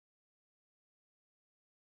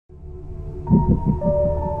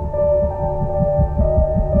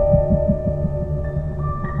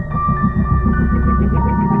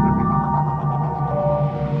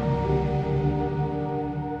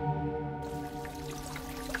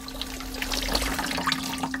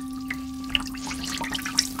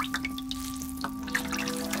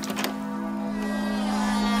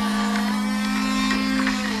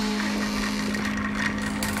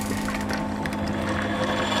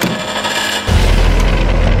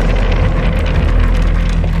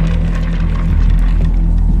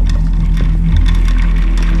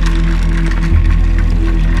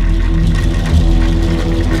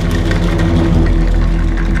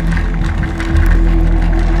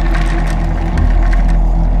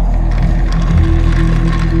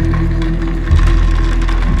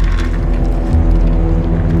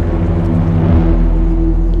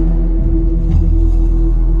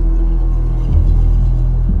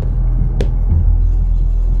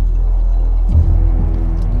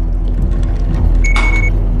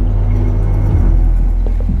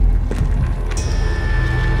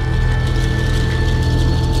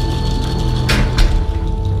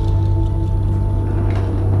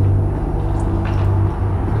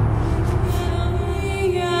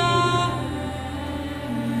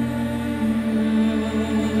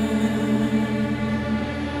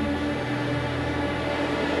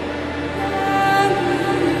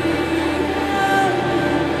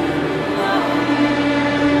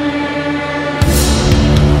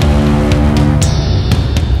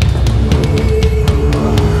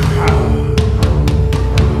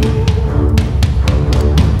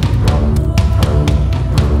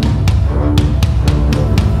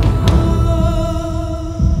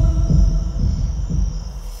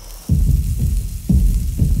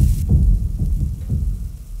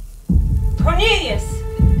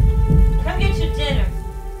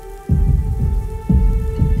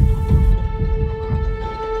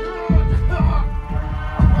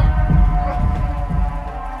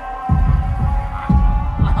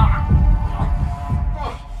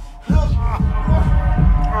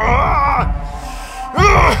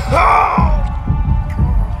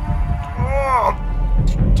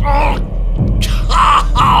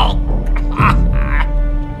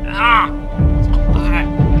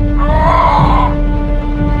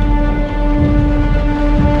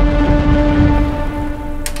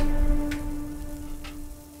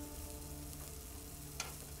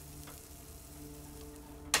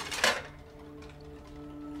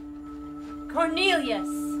Cornelius!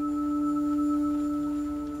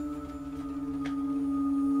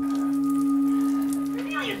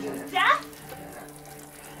 Cornelius is deaf?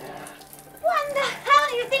 What in the hell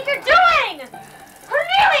do you think you're doing?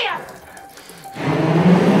 Cornelius!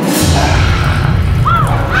 Oh!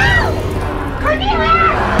 Oh!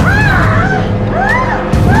 Cornelius!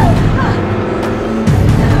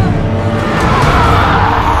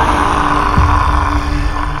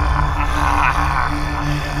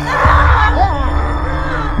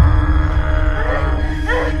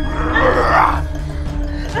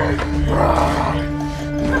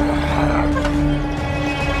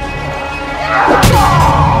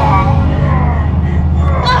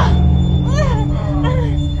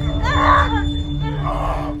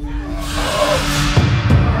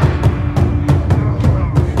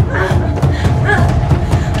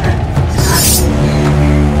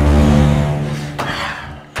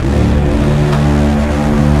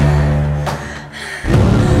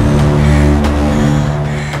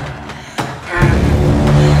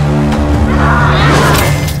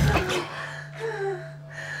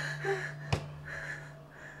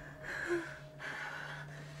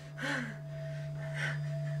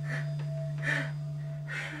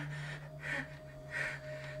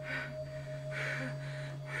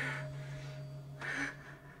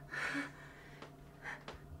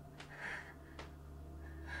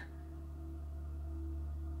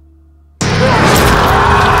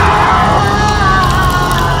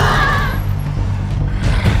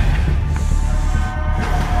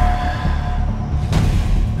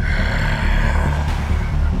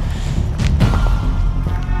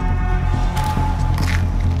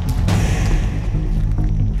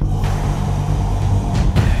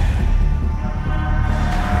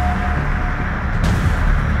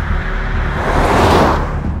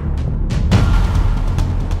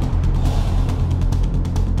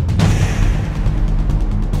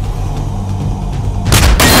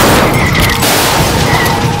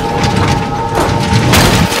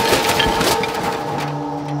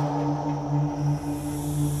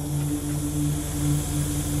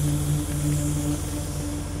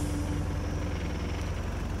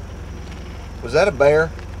 Was that a bear?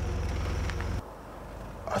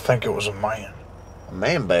 I think it was a man. A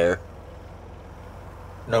man bear?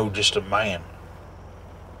 No, just a man.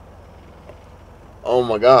 Oh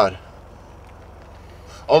my God.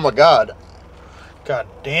 Oh my God. God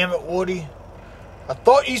damn it, Woody. I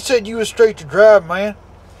thought you said you was straight to drive, man.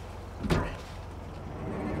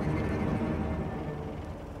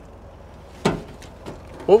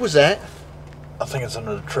 What was that? I think it's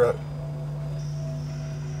under the truck.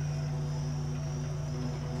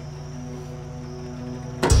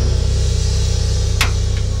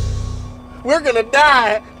 We're gonna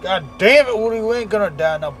die! God damn it, Woody, we ain't gonna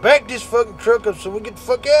die. Now back this fucking truck up so we get the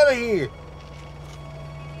fuck out of here.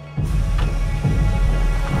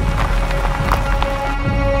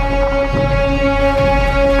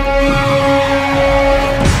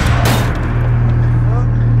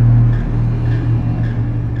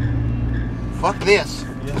 Fuck this.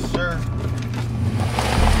 Yes, sir.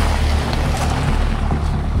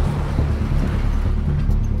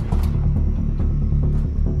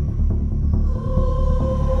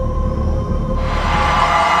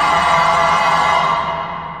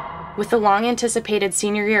 With the long-anticipated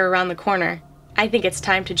senior year around the corner, I think it's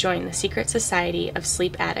time to join the secret society of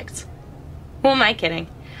sleep addicts. Who am I kidding?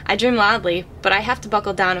 I dream loudly, but I have to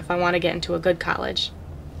buckle down if I want to get into a good college.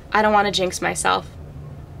 I don't want to jinx myself.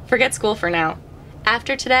 Forget school for now.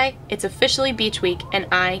 After today, it's officially beach week, and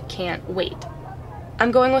I can't wait.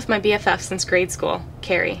 I'm going with my BFF since grade school,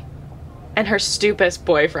 Carrie, and her stupidest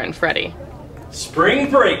boyfriend, Freddie. Spring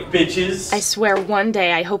break, bitches! I swear one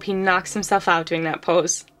day I hope he knocks himself out doing that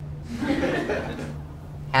pose.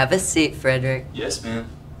 Have a seat, Frederick. Yes, ma'am.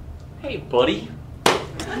 Hey, buddy.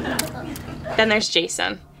 Then there's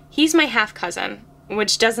Jason. He's my half-cousin,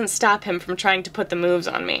 which doesn't stop him from trying to put the moves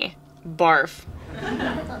on me. Barf.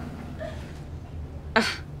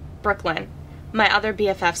 Brooklyn. My other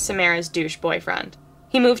BFF, Samara's douche boyfriend.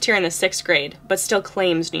 He moved here in the 6th grade, but still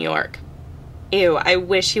claims New York. Ew, I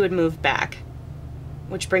wish he would move back.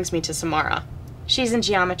 Which brings me to Samara. She's in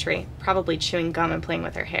geometry, probably chewing gum and playing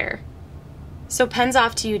with her hair. So pens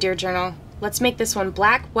off to you, dear journal. Let's make this one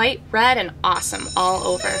black, white, red, and awesome all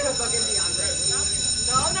over.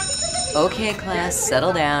 Okay, class,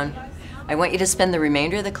 settle down. I want you to spend the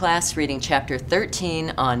remainder of the class reading chapter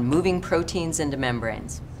 13 on moving proteins into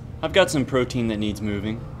membranes. I've got some protein that needs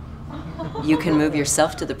moving. You can move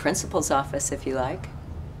yourself to the principal's office if you like.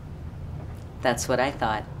 That's what I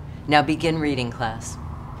thought. Now begin reading, class.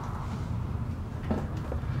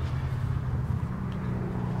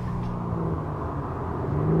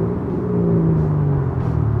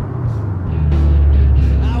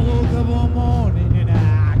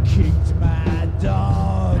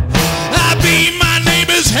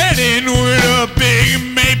 Heading with a big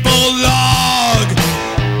maple log.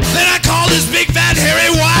 Then I called his big fat hairy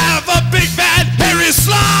wife a big fat hairy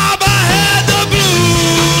slob. I had the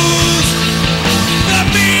blues, the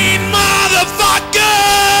mean motherfucker.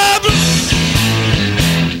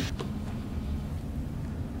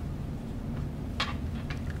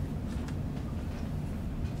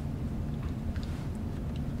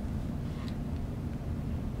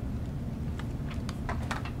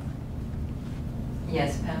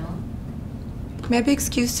 Yes, Pamela? May I be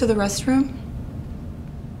excused to the restroom?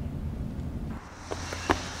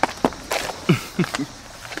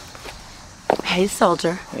 Hey,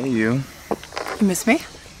 soldier. Hey, you. You miss me?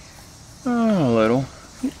 Oh, a little.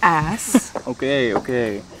 You ass. Okay.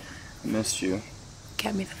 I missed you.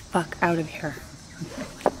 Get me the fuck out of here.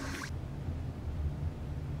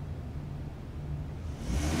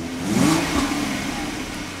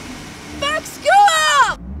 Fuck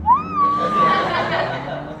school!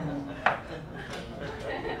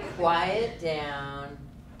 Quiet down.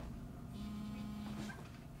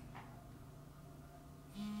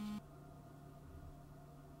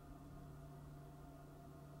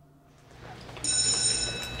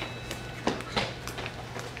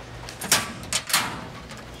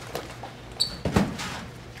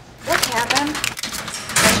 What happened?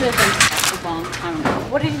 I should have been a long time ago.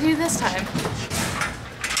 What did you do this time?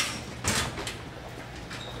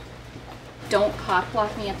 Don't cock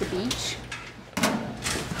block me at the beach.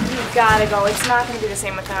 You gotta go. It's not gonna be the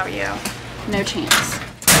same without you. No chance.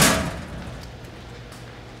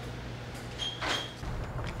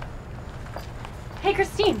 Hey,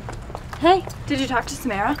 Christine. Hey, did you talk to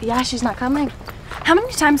Samara? Yeah, she's not coming. How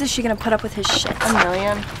many times is she gonna put up with his shit? A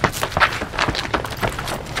million.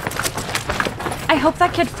 I hope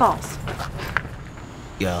that kid falls.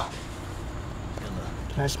 Yo.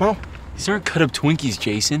 Can I smell? These aren't cut up Twinkies,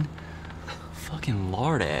 Jason. Fucking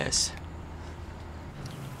lard ass.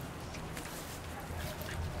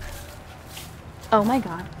 Oh my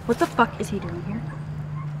god, what the fuck is he doing here?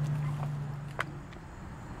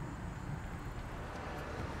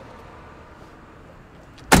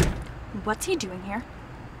 What's he doing here?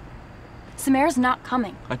 Samara's not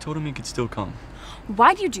coming. I told him he could still come.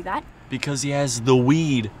 Why'd you do that? Because he has the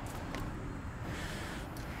weed.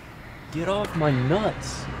 Get off my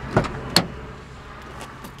nuts.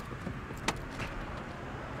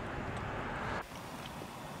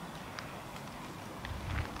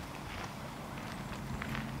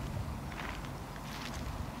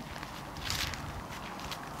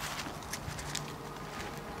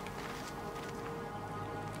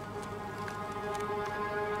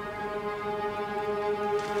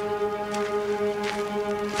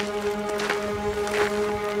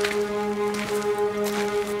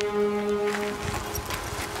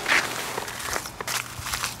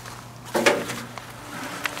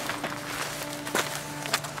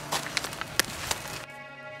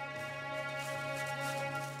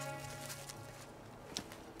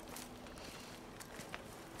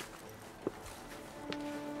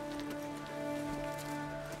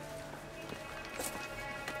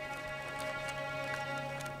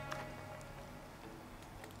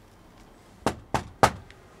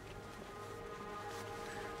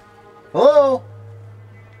 Hello?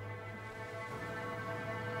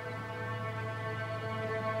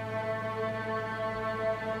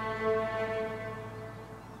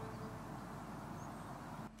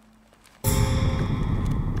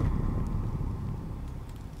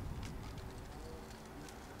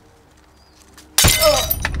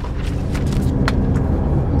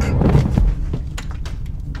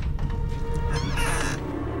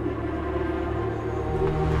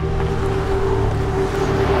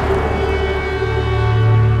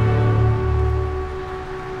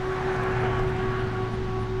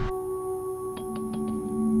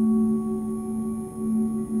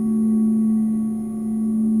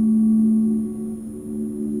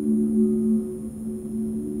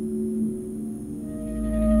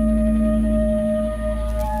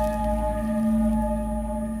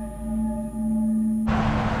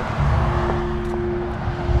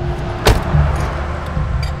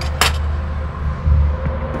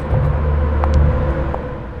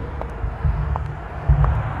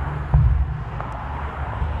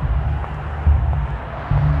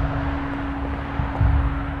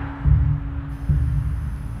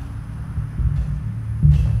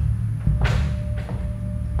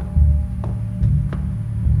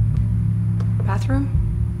 Bathroom?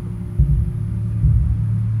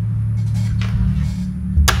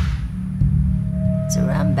 So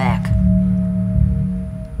I'm back.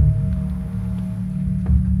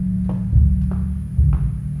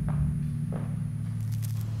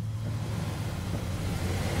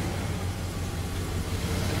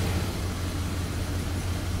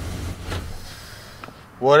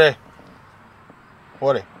 Woody.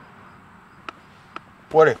 Woody.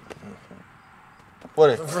 Woody.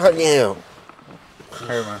 Woody. Right now.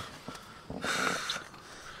 Here, man.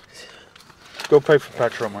 Go pay for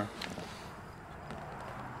petrol, man.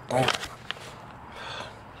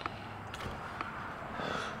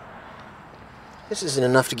 This isn't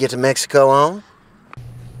enough to get to Mexico on.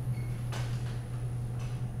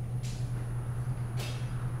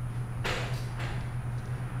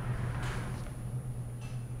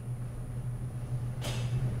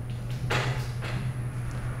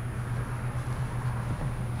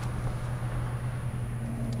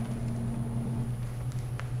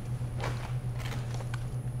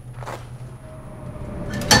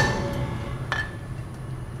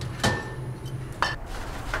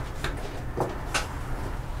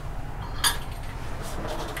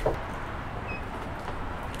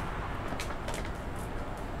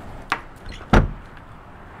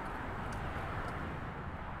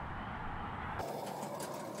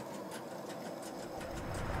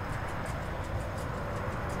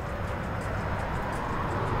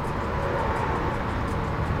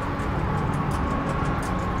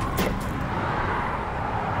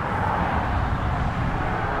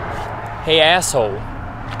 Hey, asshole.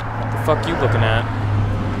 What the fuck you looking at?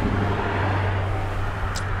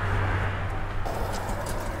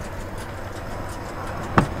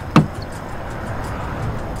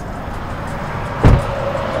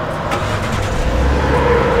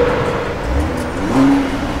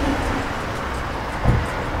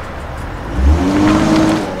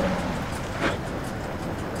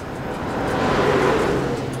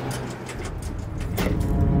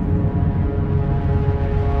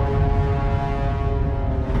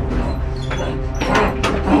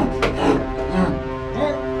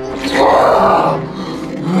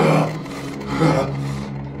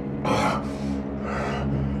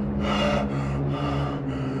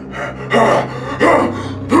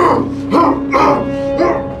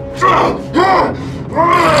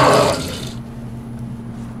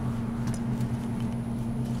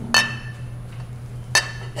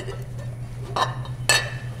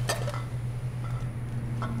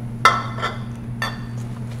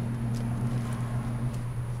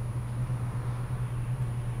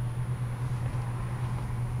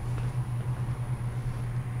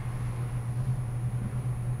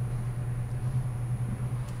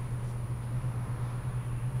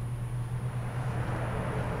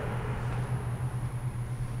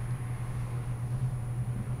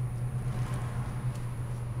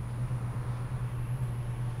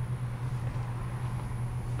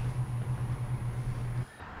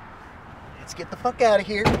 Let's get the fuck out of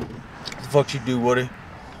here. What the fuck you do, Woody?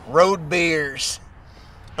 Road beers.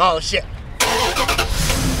 Oh, shit.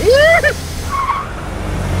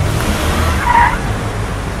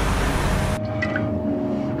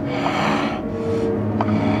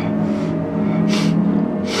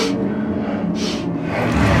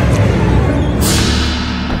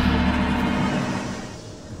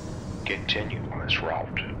 Continue on this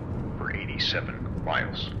route for 87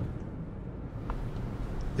 miles.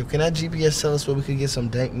 Yo, can that GPS tell us where we could get some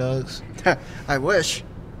dank nugs? I wish.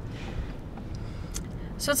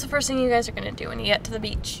 So what's the first thing you guys are gonna do when you get to the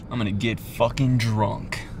beach? I'm gonna get fucking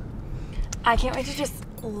drunk. I can't wait to just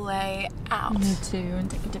lay out. Me too, and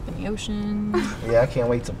take a dip in the ocean. Yeah, I can't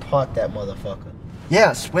wait to punt that motherfucker.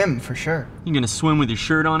 Yeah, swim for sure. You gonna swim with your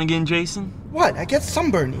shirt on again, Jason? What? I get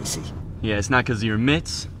sunburn easy. Yeah, it's not because of your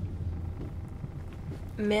mitts.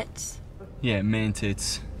 Mitts? Yeah, man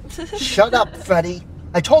tits. Shut up, Freddy.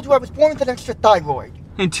 I told you I was born with an extra thyroid.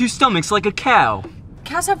 And 2 stomachs like a cow.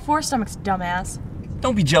 Cows have 4 stomachs, dumbass.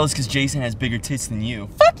 Don't be jealous because Jason has bigger tits than you.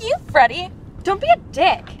 Fuck you, Freddy. Don't be a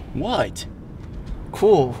dick. What?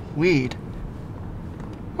 Cool. Weed.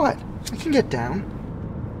 What? I can get down.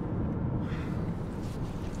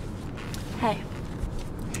 Hey.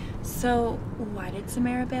 So, why did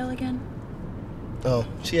Samara bail again? Oh,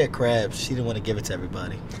 she had crabs. She didn't want to give it to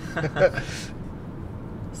everybody.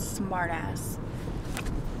 Smartass.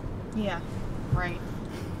 Yeah, right.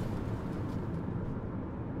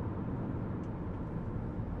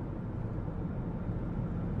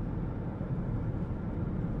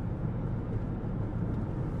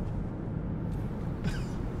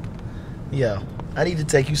 Yo, I need to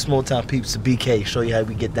take you small town peeps to BK, show you how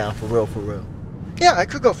we get down for real, for real. Yeah, I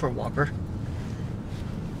could go for a Whopper.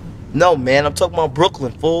 No, man, I'm talking about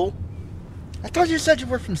Brooklyn, fool. I thought you said you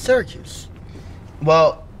were from Syracuse.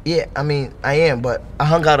 Well, yeah, I mean, I am, but I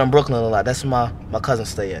hung out in Brooklyn a lot. That's where my cousins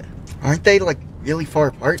stay at. Aren't they, like, really far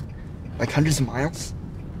apart? Like hundreds of miles?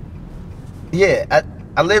 Yeah,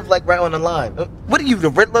 I live, like, right on the line. What are you, the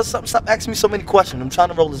Riddler or something? Stop asking me so many questions. I'm trying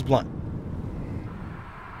to roll this blunt.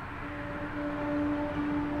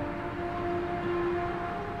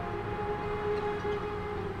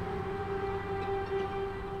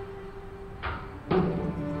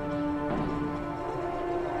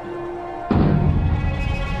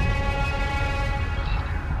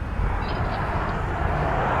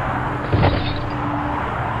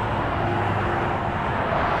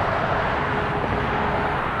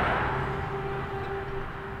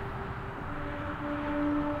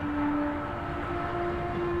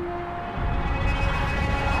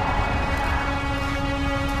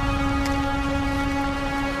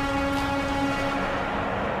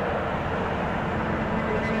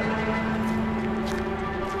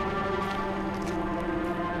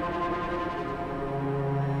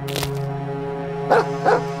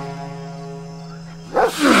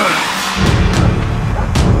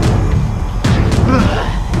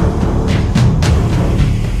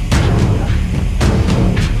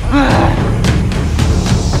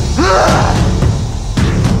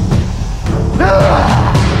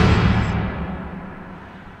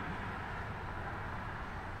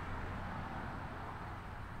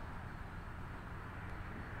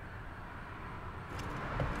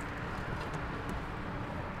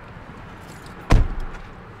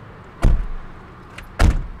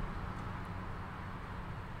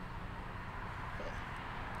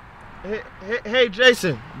 Hey,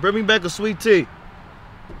 Jason, bring me back a sweet tea.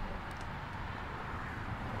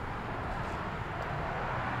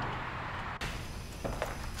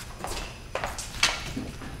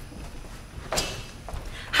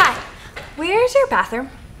 Hi. Where's your bathroom?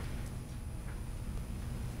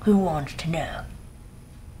 Who wants to know?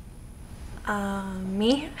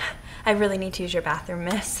 Me? I really need to use your bathroom,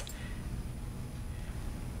 miss.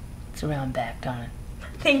 It's around back, darling.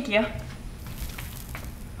 Thank you.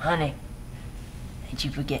 Honey, ain't you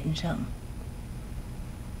forgetting something?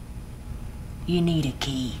 You need a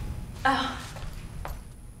key. Oh.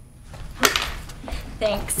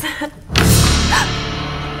 Thanks.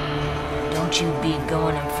 Don't you be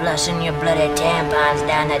going and flushing your bloody tampons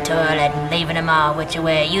down the toilet and leaving them all which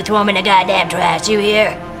way. You throw them in the goddamn trash, you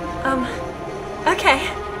hear? Okay.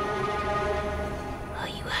 All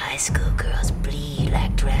you high school girls bleed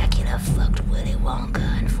like Dracula fucked Willy Wonka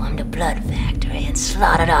and formed a blood factory and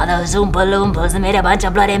slaughtered all those Oompa Loompas and made a bunch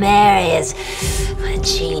of Bloody Marys for a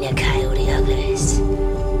chain of coyote uglies.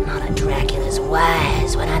 And all of Dracula's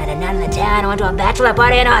wives went out in a nut in the town and went to a bachelor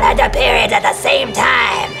party and all had their periods at the same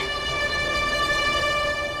time.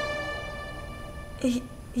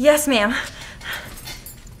 Yes, ma'am.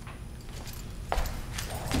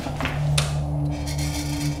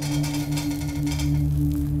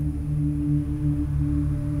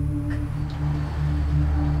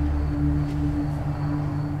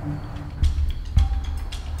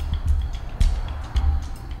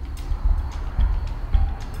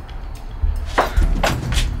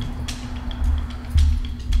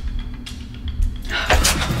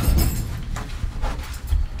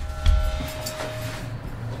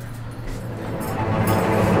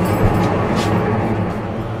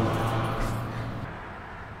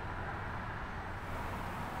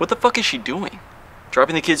 What the fuck is she doing?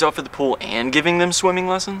 Dropping the kids off at the pool and giving them swimming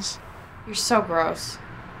lessons? You're so gross.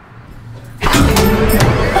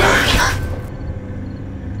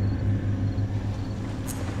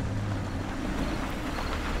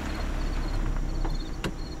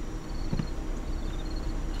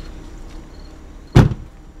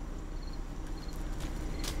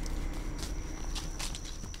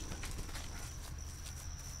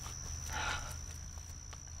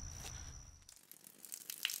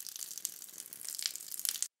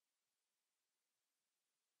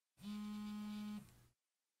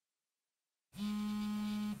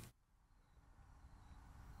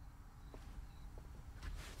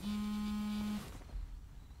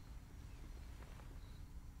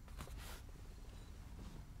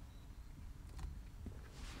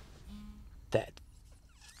 That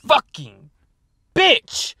fucking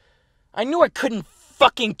bitch! I knew I couldn't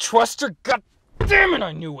fucking trust her. God damn it,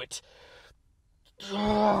 I knew it.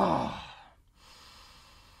 Ugh.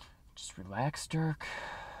 Just relax, Dirk.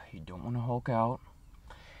 You don't want to Hulk out.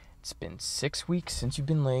 It's been 6 weeks since you've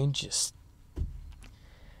been laid. Just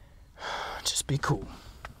be cool.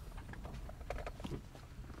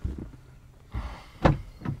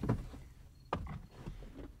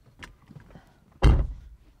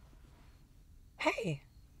 Hey.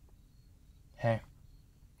 Hey.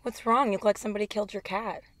 What's wrong? You look like somebody killed your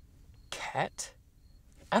cat. Cat?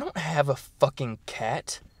 I don't have a fucking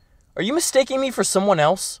cat. Are you mistaking me for someone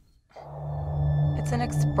else? It's an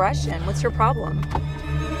expression. What's your problem?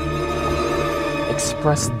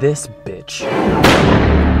 Express this, bitch.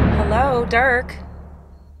 Hello, Dirk.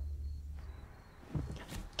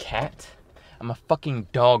 Cat? I'm a fucking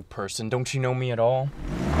dog person. Don't you know me at all?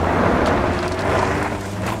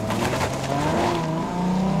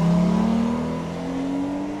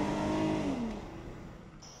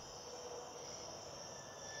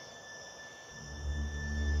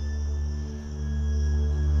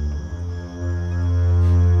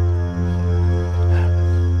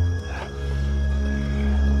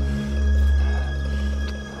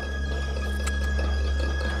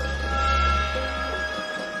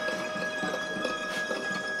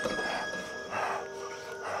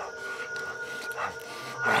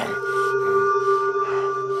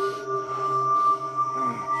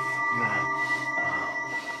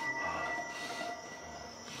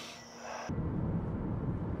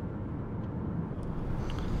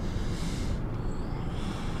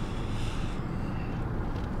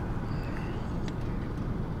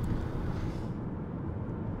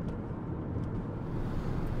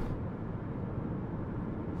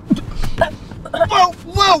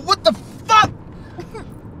 Whoa, what the fuck?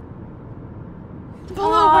 Pull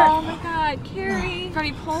over. Oh my god, Carrie.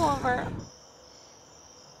 Freddie, pull over.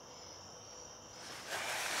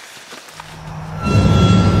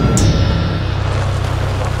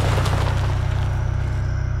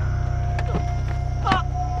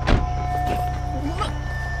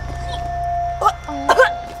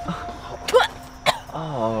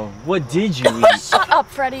 Oh, what did you eat? Shut up,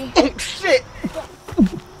 Freddie. Oh, shit.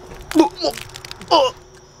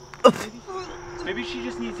 Maybe she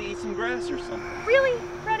just needs to eat some grass or something. Really,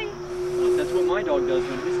 Freddie? Well, that's what my dog does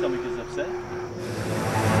when his stomach is upset. You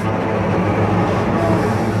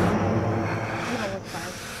don't look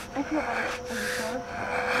fine. I feel better. Are you sure?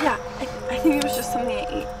 Yeah, I think it was just something I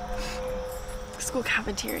ate. School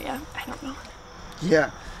cafeteria. I don't know.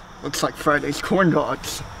 Yeah, looks like Friday's corn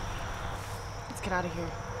dogs. Let's get out of here.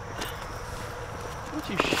 Why don't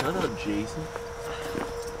you shut up, Jason?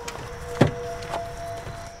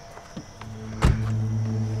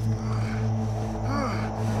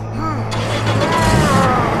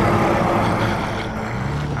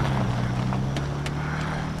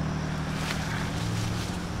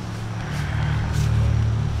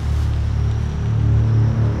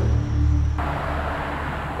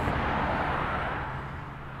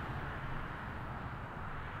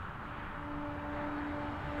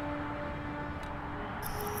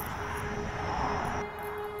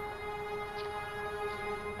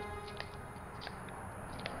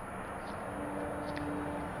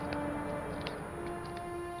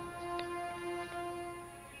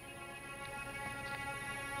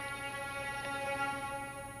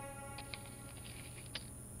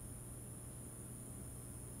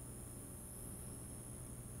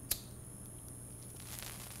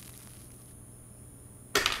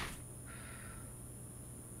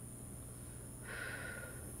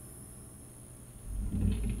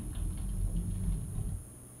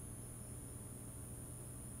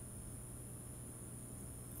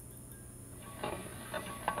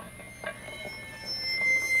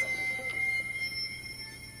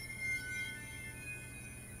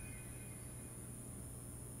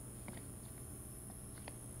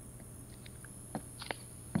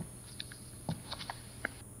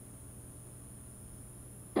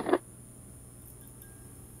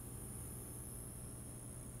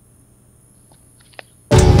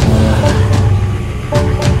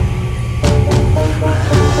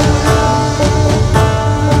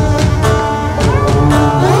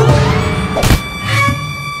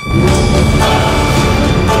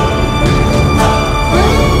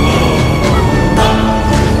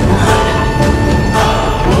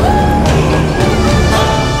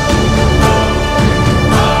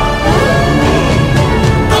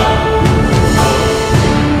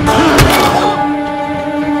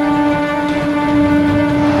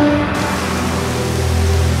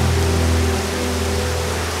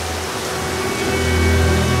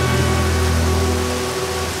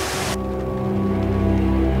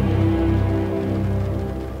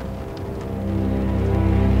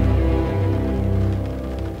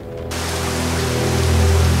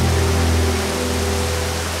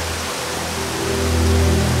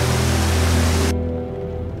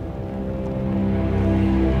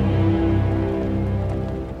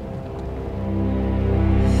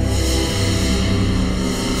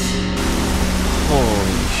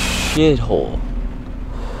 shithole.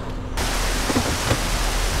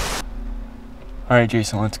 Alright,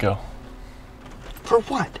 Jason, let's go. For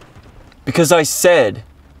what? Because I said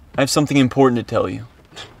I have something important to tell you.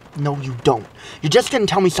 No, you don't. You're just gonna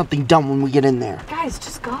tell me something dumb when we get in there. Guys,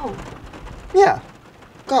 just go. Yeah.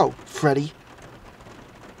 Go, Freddy.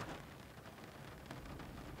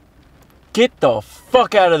 Get the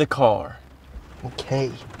fuck out of the car.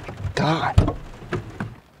 Okay. God.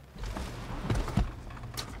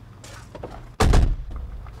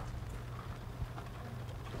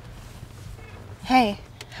 Hey,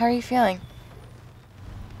 how are you feeling?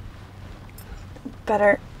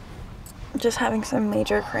 Better. Just having some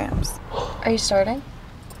major cramps. Are you starting?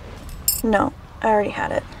 No, I already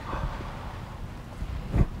had it.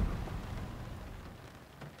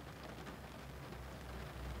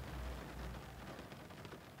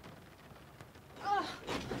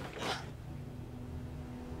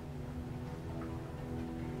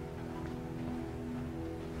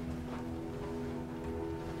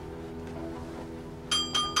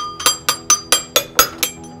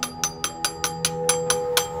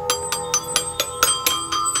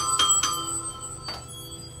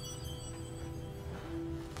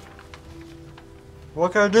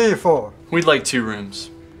 What can I do you for? We'd like 2 rooms.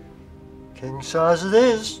 King size it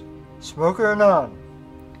is. Smoker or none?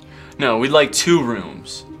 No, we'd like 2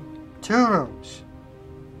 rooms. 2 rooms.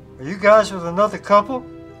 Are you guys with another couple?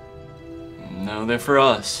 No, they're for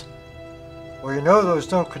us. Well, you know those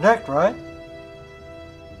don't connect, right?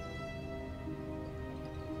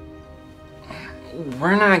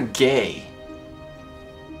 We're not gay.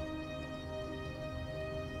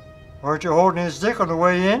 Weren't you holding his dick on the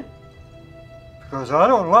way in? Because I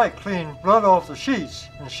don't like cleaning blood off the sheets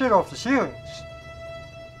and shit off the ceilings.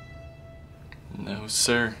 No,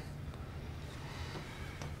 sir.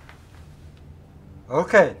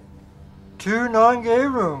 Okay. 2 non-gay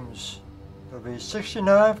rooms. It'll be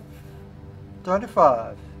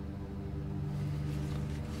 $69.35.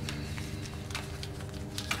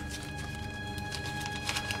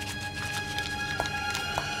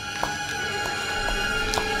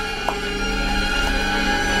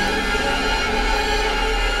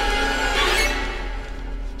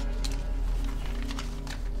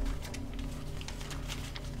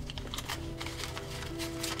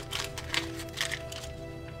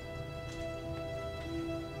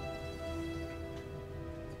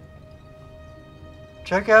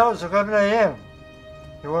 Checkout is 11 a.m.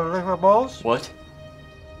 You want to lick my balls? What?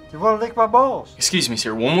 You want to lick my balls? Excuse me,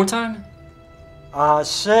 sir. One more time? I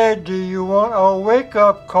said, do you want a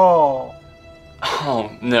wake-up call?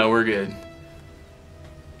 Oh, no, we're good.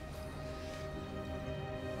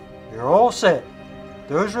 You're all set.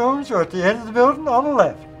 Those rooms are at the end of the building on the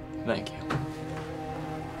left. Thank you.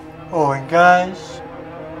 Oh, and guys,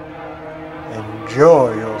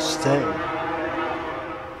 enjoy your stay.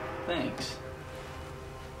 Thanks.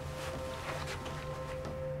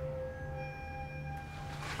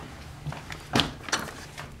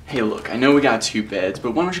 Hey, look, I know we got 2 beds,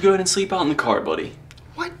 but why don't you go ahead and sleep out in the car, buddy?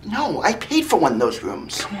 What? No, I paid for one of those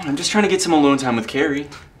rooms. Come on, I'm just trying to get some alone time with Carrie.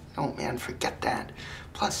 Oh, man, forget that.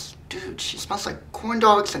 Plus, dude, she smells like corn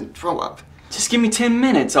dogs and throw up. Just give me 10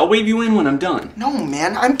 minutes. I'll wave you in when I'm done. No,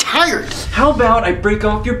 man, I'm tired. How about I break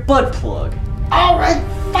off your butt plug? All right,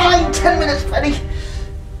 fine, 10 minutes, Freddy.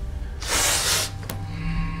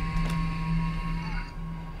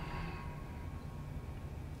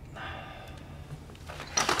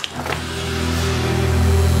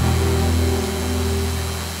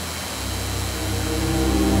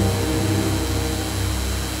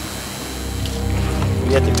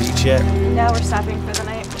 You at the beach yet? Now we're stopping for the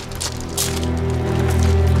night.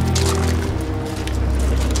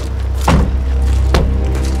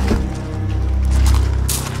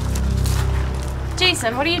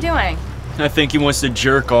 Jason, what are you doing? I think he wants to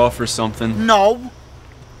jerk off or something. No.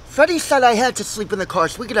 Freddy said I had to sleep in the car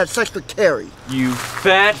so we could have sex with Carrie. You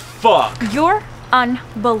fat fuck. You're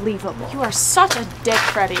unbelievable. You are such a dick,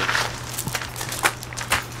 Freddy.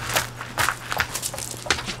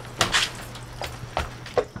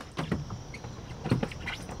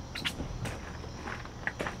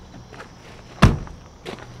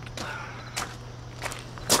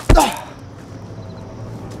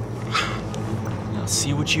 Now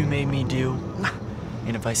see what you made me do?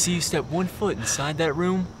 And if I see you step 1 foot inside that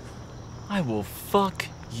room, I will fuck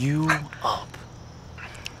you up.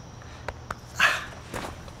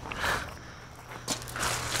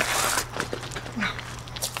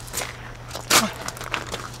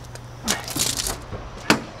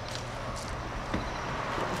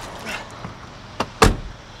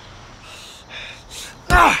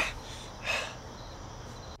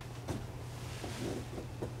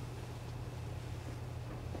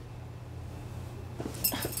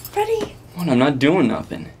 What, I'm not doing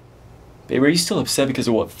nothing. Babe, are you still upset because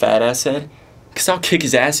of what Fat Ass said? Because I'll kick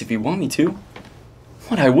his ass if you want me to.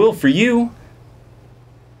 What, I will for you.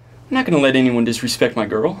 I'm not gonna let anyone disrespect my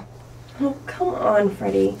girl. Oh, come on,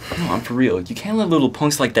 Freddie. No, I'm for real. You can't let little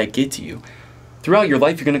punks like that get to you. Throughout your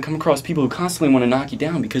life, you're gonna come across people who constantly want to knock you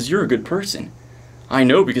down because you're a good person. I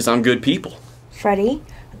know because I'm good people. Freddie,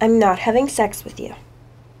 I'm not having sex with you.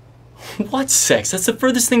 What sex? That's the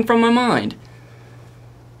furthest thing from my mind.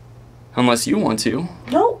 Unless you want to.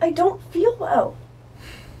 No, I don't feel well.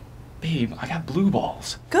 Babe, I got blue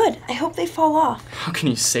balls. Good. I hope they fall off. How can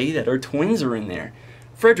you say that? Our twins are in there.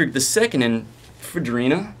 Frederick II and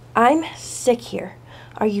Fredrina. I'm sick here.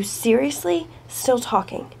 Are you seriously still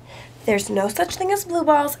talking? There's no such thing as blue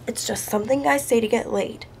balls. It's just something guys say to get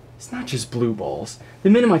laid. It's not just blue balls. The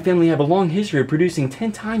men in my family have a long history of producing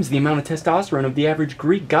 10 times the amount of testosterone of the average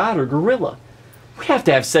Greek god or gorilla. We have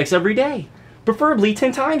to have sex every day. Preferably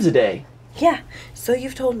 10 times a day. Yeah, so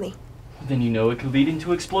you've told me. Then you know it could lead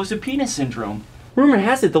into explosive penis syndrome. Rumor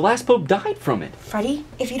has it the last pope died from it. Freddie,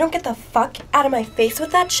 if you don't get the fuck out of my face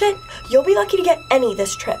with that shit, you'll be lucky to get any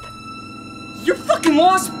this trip. You're fucking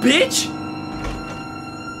lost, bitch!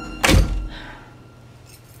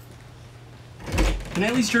 Can I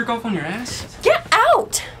at least jerk off on your ass? Get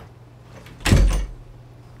out!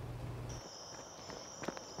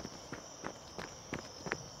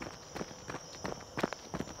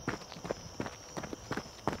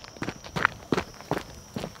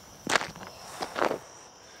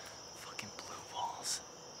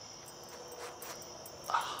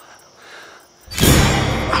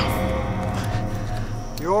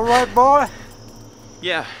 You all right, boy?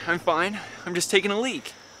 Yeah, I'm fine. I'm just taking a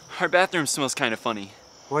leak. Our bathroom smells kind of funny.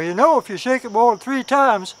 Well, you know, if you shake it more than 3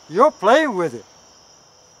 times, you're playing with it.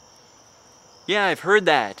 Yeah, I've heard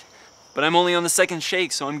that. But I'm only on the second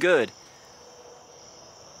shake, so I'm good.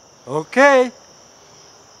 Okay.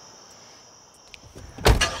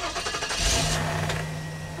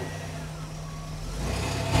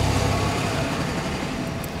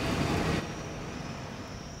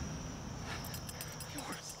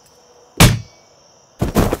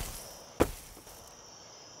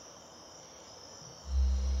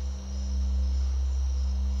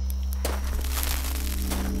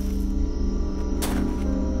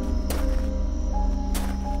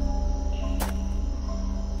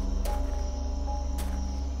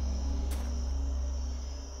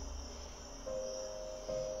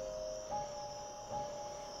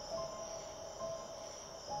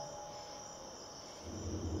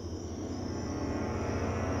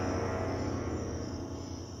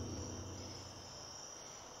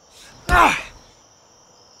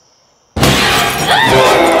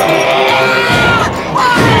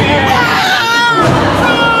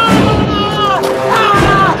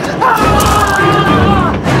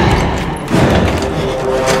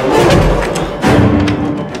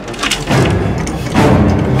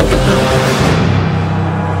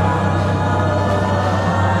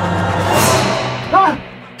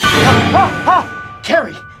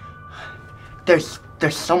 Carrie! There's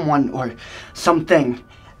someone or something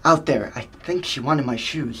out there. I think she wanted my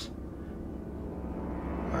shoes.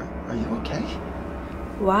 Are you okay?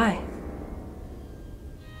 Why?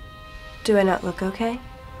 Do I not look okay?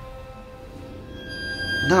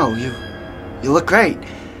 No, you look great.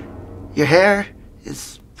 Your hair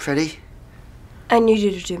is pretty. I need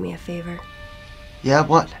you to do me a favor. Yeah,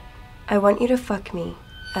 what? I want you to fuck me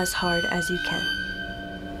as hard as you can.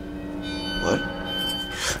 What?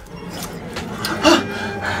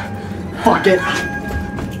 Fuck it.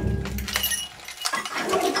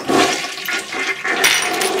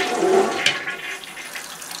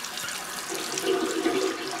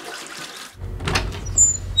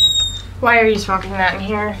 Why are you smoking that in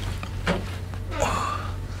here?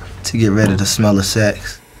 To get rid of the smell of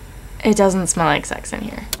sex. It doesn't smell like sex in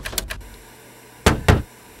here.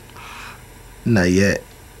 Not yet.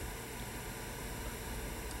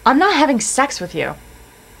 I'm not having sex with you.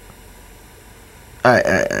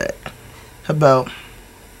 Alright. How about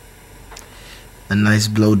a nice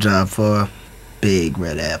blowjob for a big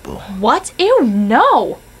red apple? What? Ew,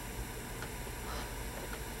 no!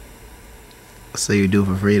 So you do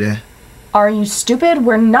for free then? Are you stupid?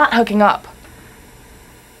 We're not hooking up.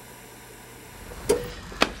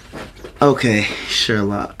 Okay,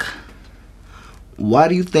 Sherlock. Why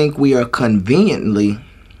do you think we are conveniently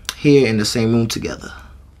here in the same room together?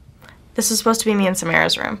 This is supposed to be me and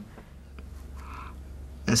Samara's room.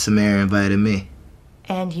 And Samara invited me.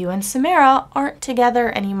 And you and Samara aren't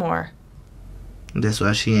together anymore. That's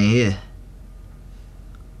why she ain't here.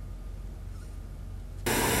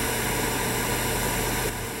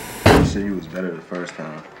 You said you was better the first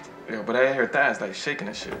time. Yeah, but I hear her thighs like shaking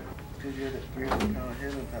and shit. Because you had that 300-pound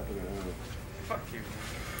head on top of the hood. Fuck you.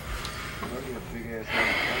 Look at a big ass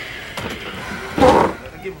head.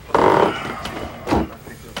 I give a fuck. I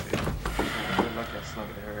picked up there. I'm lucky I slung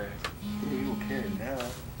it at her ass. Yeah, you don't care now.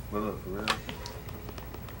 But look, for real.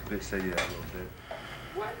 Bitch say you that a little bit.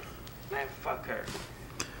 What? Man, fuck her.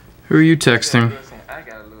 Who are you texting? I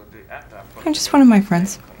got a little dick after I fucked I'm just one of my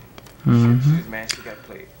friends.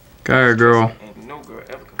 Guy or girl?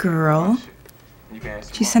 Girl.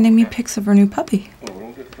 She's sending me pics of her new puppy.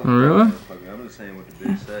 Really?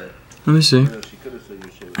 Let me see.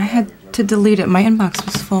 I had to delete it. My inbox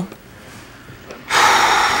was full.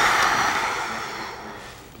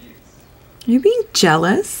 Are you being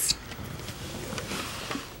jealous?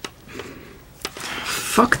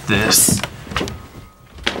 Fuck this.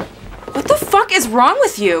 What the fuck is wrong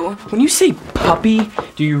with you? When you say puppy,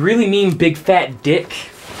 do you really mean big fat dick?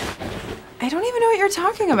 I don't even know what you're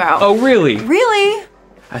talking about. Oh, really? Really?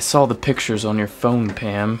 I saw the pictures on your phone,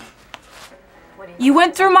 Pam. You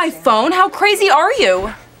went through my phone? How crazy are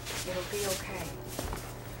you?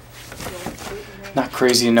 Not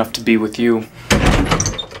crazy enough to be with you.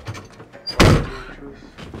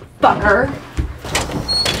 Fucker.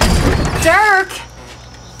 Dirk!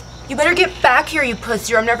 You better get back here, you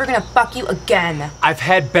pussy, or I'm never gonna fuck you again. I've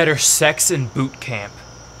had better sex in boot camp.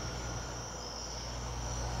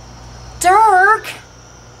 Dirk!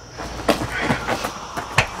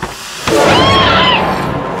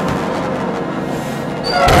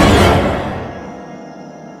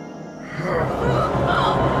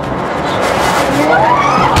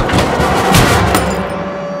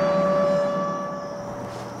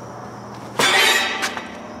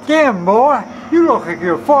 Damn, boy. You look like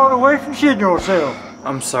you're far away from shitting yourself.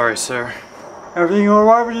 I'm sorry, sir. Everything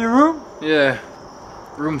alright with your room? Yeah.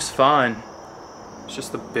 Room's fine. It's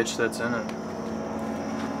just the bitch that's in it.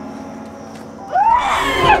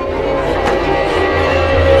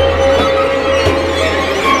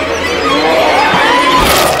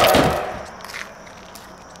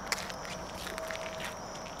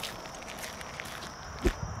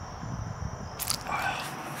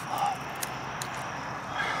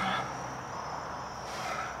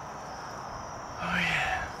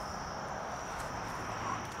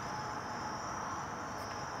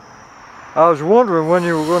 I was wondering when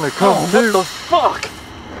you were going to come to. What the fuck?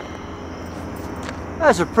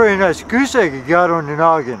 That's a pretty nice goose egg you got on your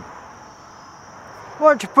noggin. Why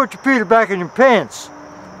don't you put your Peter back in your pants?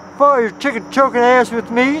 Follow your chicken choking ass with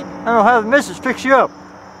me, and I'll have the missus fix you up.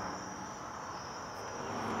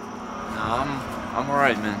 Nah, I'm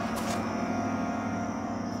alright, man.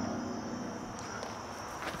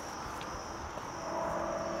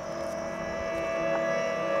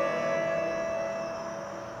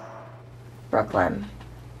 Brooklyn.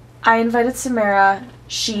 I invited Samara,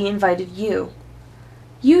 she invited you.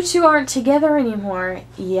 You two aren't together anymore,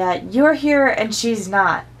 yet you're here and she's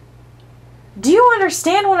not. Do you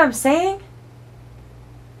understand what I'm saying?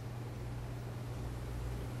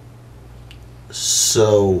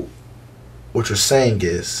 So, what you're saying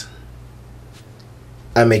is,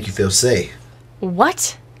 I make you feel safe.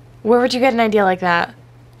 What? Where would you get an idea like that?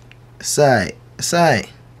 It's alright. It's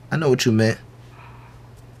alright. I know what you meant.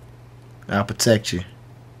 I'll protect you.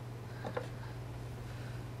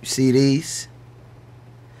 You see these?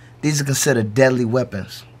 These are considered deadly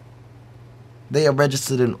weapons. They are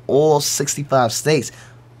registered in all 65 states.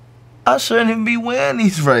 I shouldn't even be wearing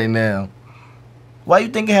these right now. Why you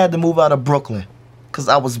think I had to move out of Brooklyn? Because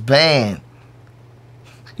I was banned.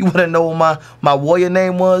 You want to know what my warrior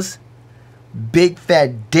name was? Big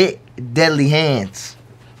Fat Dick, Deadly Hands.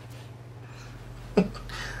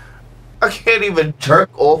 I can't even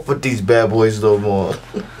jerk off with these bad boys no more.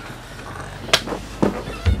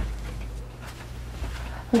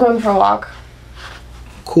 I'm going for a walk.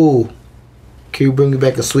 Cool. Can you bring me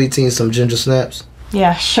back a sweet tea and some ginger snaps?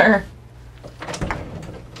 Yeah, sure.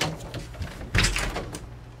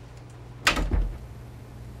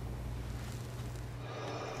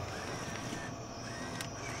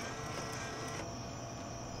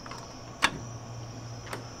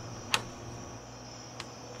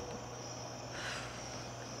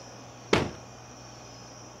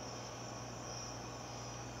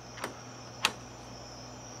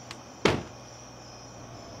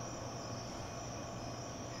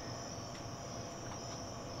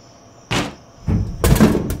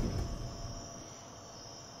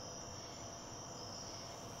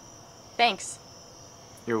 Thanks.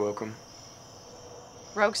 You're welcome.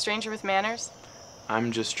 Rogue stranger with manners?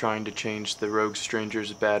 I'm just trying to change the rogue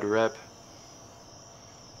stranger's bad rep.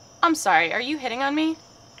 I'm sorry, are you hitting on me?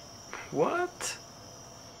 What?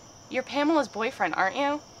 You're Pamela's boyfriend, aren't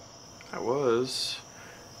you? I was,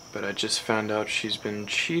 but I just found out she's been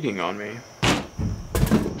cheating on me.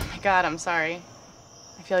 Oh my God, I'm sorry.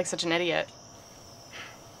 I feel like such an idiot.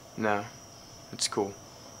 No, it's cool.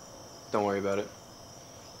 Don't worry about it.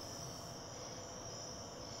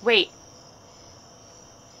 Wait.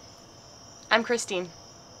 I'm Christine.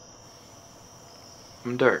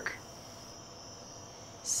 I'm Dirk.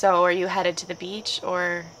 So, are you headed to the beach,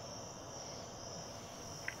 or...?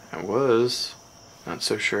 I was. Not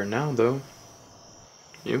so sure now, though.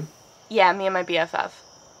 You? Yeah, me and my BFF.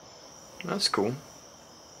 That's cool.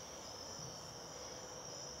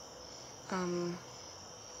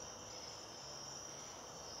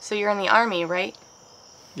 So you're in the Army, right?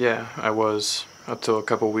 Yeah, I was. Up till a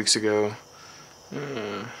couple weeks ago.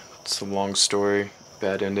 It's a long story.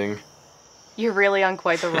 Bad ending. You're really on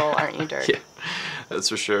quite the roll, aren't you, Dirk? Yeah, that's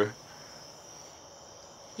for sure.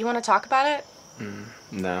 You want to talk about it?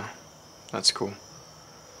 No, that's cool.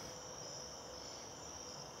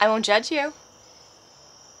 I won't judge you.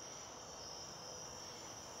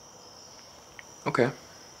 Okay.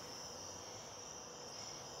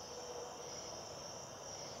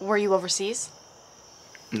 Were you overseas?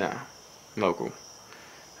 No, local.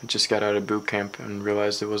 I just got out of boot camp and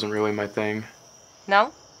realized it wasn't really my thing.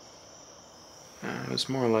 No? It was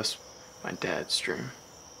more or less my dad's dream.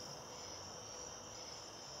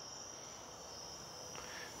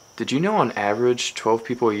 Did you know on average 12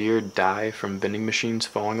 people a year die from vending machines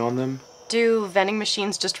falling on them? Do vending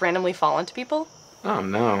machines just randomly fall into people? Oh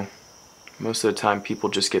no. Most of the time people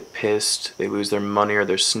just get pissed, they lose their money or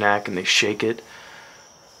their snack and they shake it.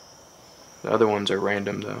 The other ones are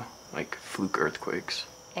random though, like fluke earthquakes.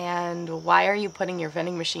 And why are you putting your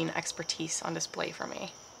vending machine expertise on display for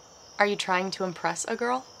me? Are you trying to impress a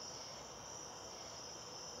girl?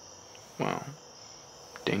 Wow.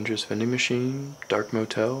 Dangerous vending machine, dark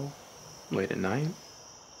motel, late at night?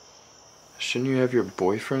 Shouldn't you have your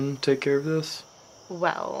boyfriend take care of this?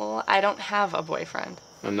 Well, I don't have a boyfriend.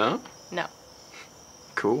 No? No.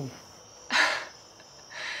 Cool.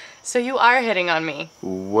 So you are hitting on me.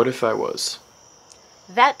 What if I was?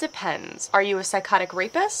 That depends. Are you a psychotic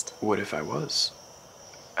rapist? What if I was?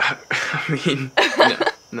 I mean,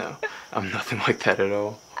 no, I'm nothing like that at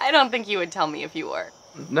all. I don't think you would tell me if you were.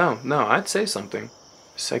 No, I'd say something.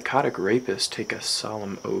 Psychotic rapists take a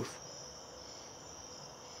solemn oath.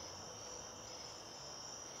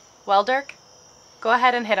 Well, Dirk, go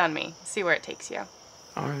ahead and hit on me. See where it takes you.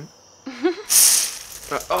 All right.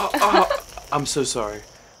 I'm so sorry.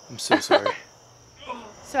 I'm so sorry.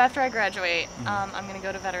 So after I graduate, I'm gonna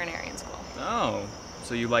go to veterinarian school. Oh,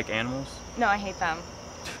 so you like animals? No, I hate them.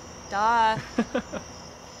 Duh.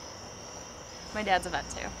 My dad's a vet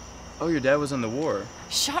too. Oh, your dad was in the war.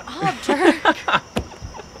 Shut up, Dirk.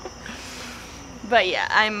 But yeah,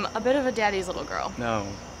 I'm a bit of a daddy's little girl. No.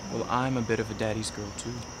 Well, I'm a bit of a daddy's girl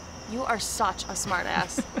too. You are such a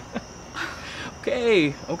smartass.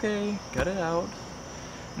 Okay, cut it out.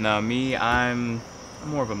 No, me, I'm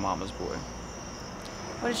more of a mama's boy.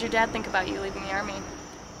 What does your dad think about you leaving the Army?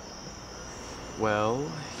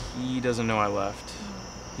 Well, he doesn't know I left.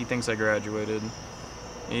 He thinks I graduated.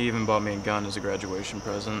 He even bought me a gun as a graduation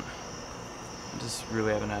present. I just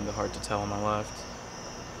really haven't had the heart to tell him I left.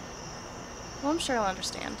 Well, I'm sure he'll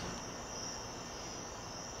understand.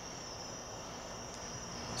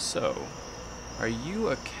 So, are you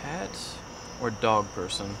a cat or dog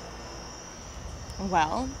person?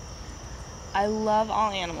 Well, I love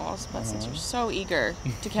all animals, but since you're so eager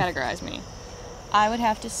to categorize me, I would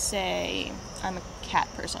have to say I'm a cat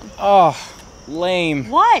person. Oh, lame.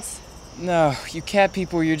 What? No, you cat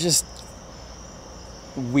people, you're just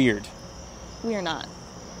weird. We are not.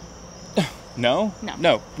 No? No.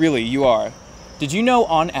 No, really, you are. Did you know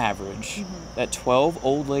on average that 12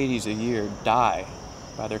 old ladies a year die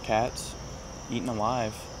by their cats, eaten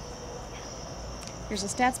alive? Here's a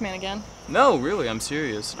stats man again. No, really, I'm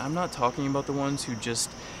serious. I'm not talking about the ones who just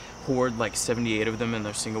hoard like 78 of them in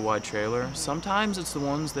their single wide trailer. Sometimes it's the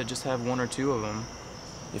ones that just have 1 or 2 of them.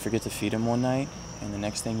 You forget to feed them one night, and the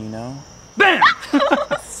next thing you know, BAM!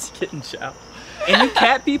 Getting shot. And you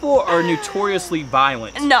cat people are notoriously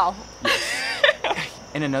violent. No. Yes.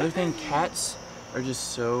 And another thing, cats are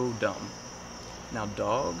just so dumb. Now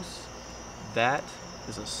dogs, that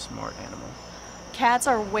is a smart animal. Cats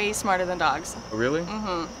are way smarter than dogs. Really?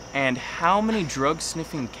 Mm-hmm. And how many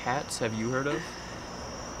drug-sniffing cats have you heard of?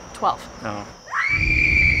 12. Oh.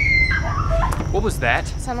 What was that?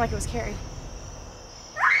 Sounded like it was Carrie.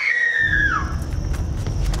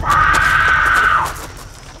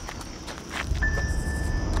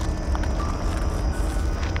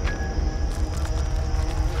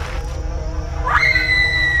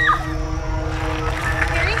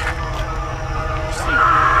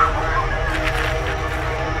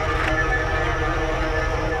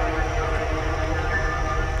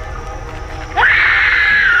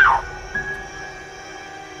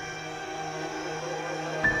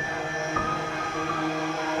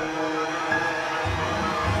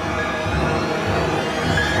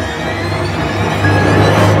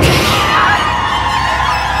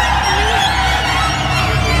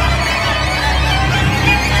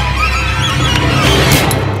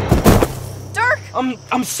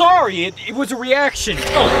 sorry. It was a reaction.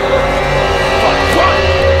 Oh.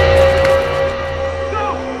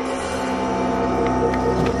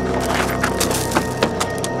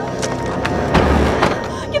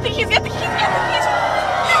 Get the keys, get the keys, get the keys!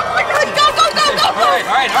 Oh my god, go, go, go, go, go! All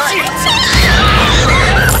right. Shit!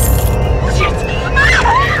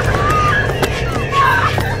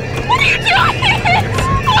 What are you doing?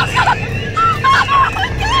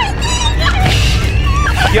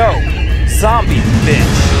 Yo, zombie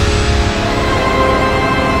bitch.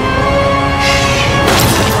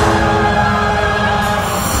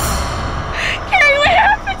 Carrie, what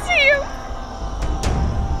happened to you?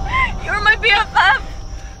 You were my BFF.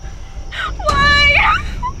 Why?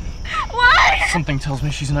 Why? Something tells me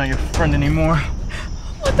she's not your friend anymore.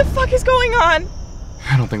 What the fuck is going on?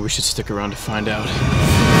 I don't think we should stick around to find out.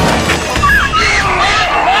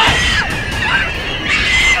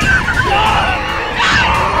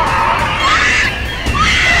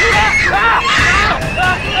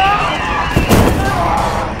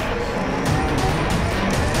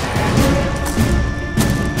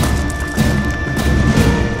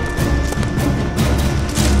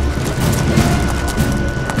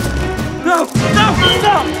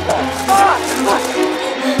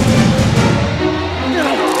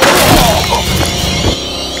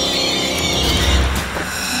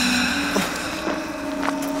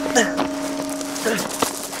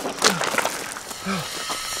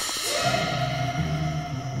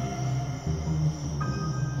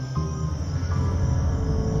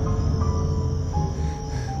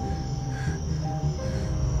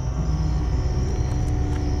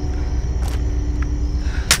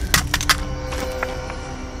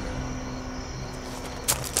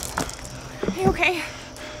 Are you okay?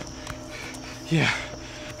 Yeah,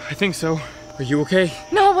 I think so. Are you okay?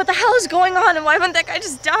 No, what the hell is going on and why wouldn't that guy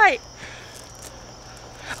just die?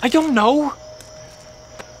 I don't know.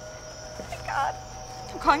 Oh my god.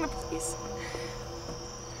 I'm calling the police.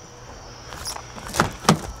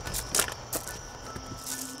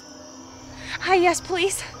 Hi, yes,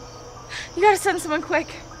 police. You gotta send someone quick.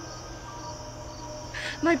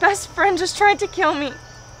 My best friend just tried to kill me.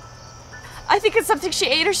 I think it's something she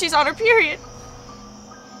ate or she's on her period.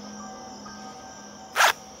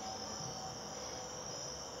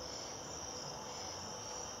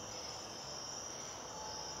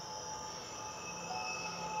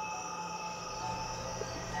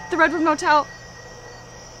 The Redwood Motel.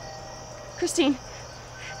 Christine.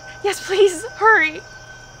 Yes, please, hurry.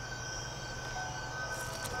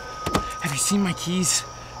 Have you seen my keys?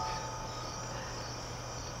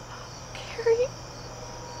 Carrie.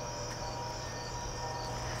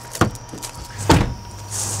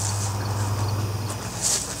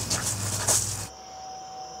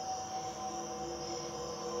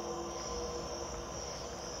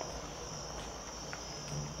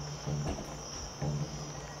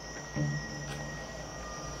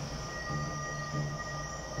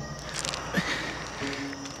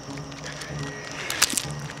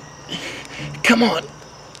 Come on.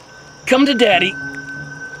 Come to Daddy.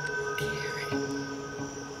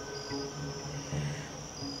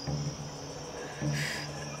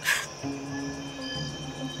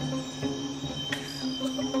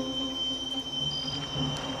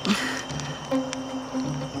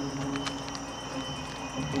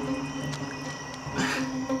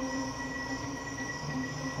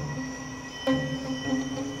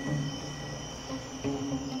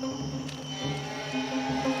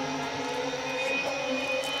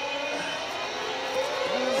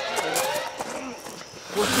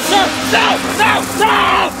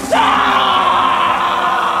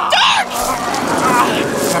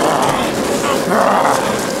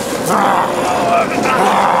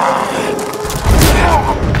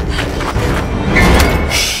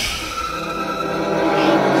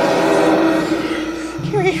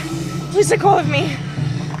 Carrie, please let go of me.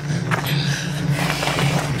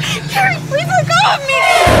 Carrie, please let go of me!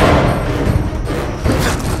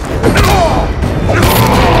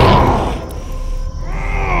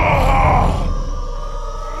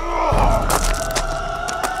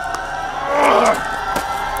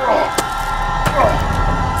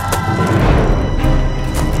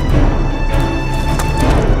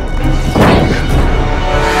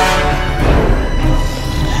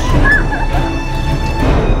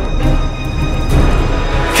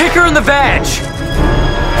 Kick her in the vag!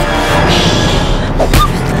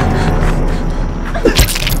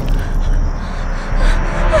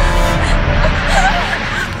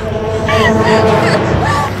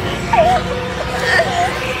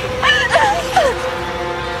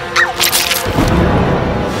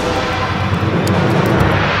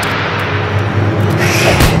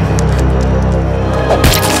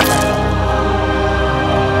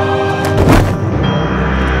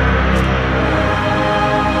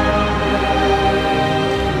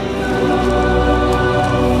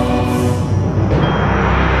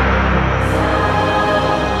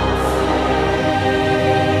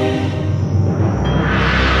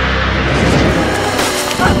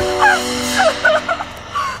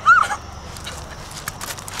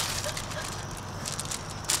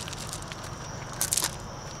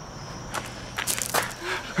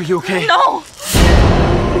 You okay? No!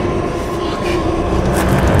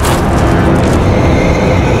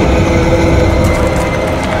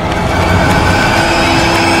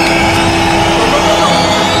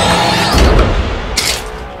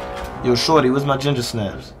 Yo, shorty, where's my ginger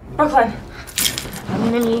snaps? Brooklyn.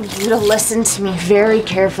 I'm gonna need you to listen to me very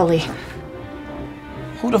carefully.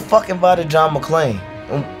 Who the fuck invited John McClane?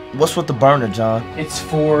 And what's with the burner, John? It's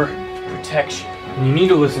for protection. And you need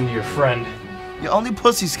to listen to your friend. Yo, only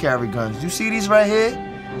pussies carry guns. You see these right here?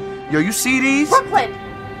 Yo, you see these? Brooklyn!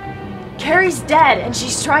 Carrie's dead and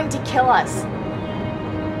she's trying to kill us.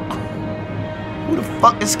 Who the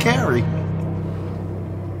fuck is Carrie?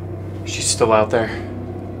 She's still out there.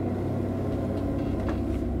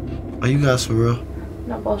 Are you guys for real?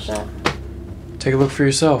 No bullshit. Take a look for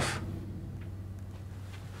yourself.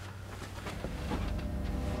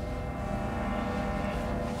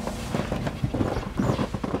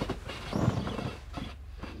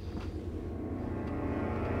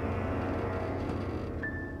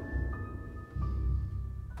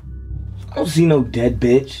 I don't see no dead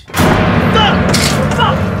bitch.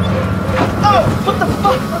 Oh, what the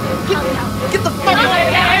fuck? Get the fuck out of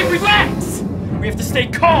here! Hey, relax! We have to stay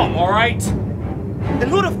calm, alright? And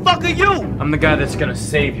who the fuck are you? I'm the guy that's gonna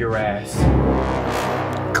save your ass.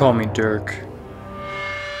 Call me Dirk.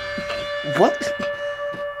 What?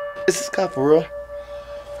 Is this guy for real?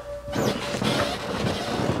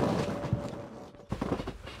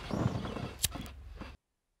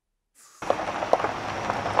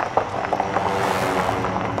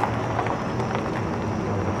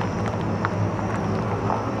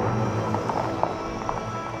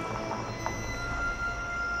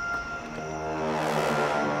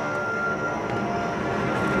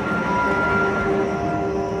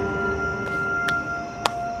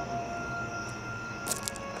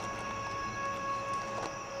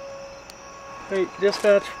 Hey,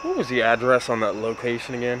 dispatch, what was the address on that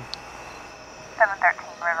location again? 713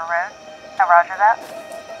 River Road. Now, roger that.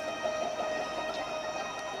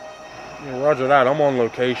 Yeah, roger that. I'm on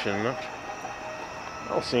location. I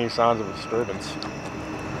don't see any signs of disturbance.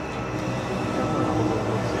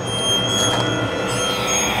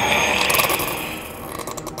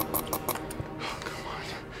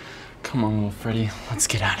 Come on, little Freddy. Let's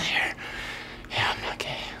get out of here. Yeah, I'm not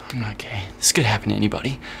gay. I'm not gay. This could happen to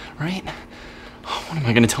anybody, right? Oh, what am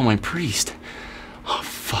I gonna tell my priest? Oh,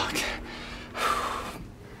 fuck.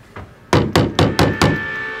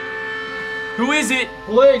 Who is it?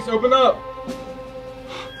 Police, open up!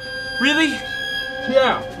 Really?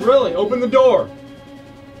 Yeah, really, open the door.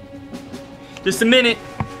 Just a minute.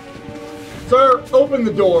 Sir, open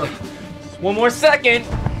the door. Just one more second.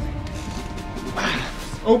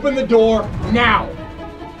 Open the door now.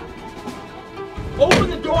 Open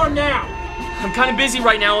the door now. I'm kind of busy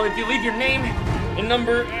right now. If you leave your name and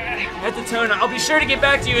number at the tone, I'll be sure to get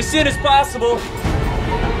back to you as soon as possible.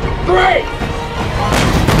 Great!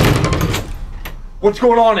 What's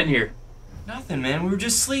going on in here? Nothing, man. We were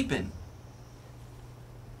just sleeping.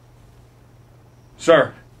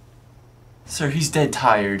 Sir. Sir, he's dead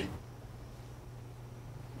tired.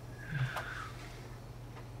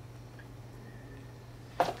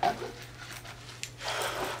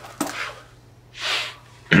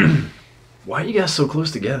 Why are you guys so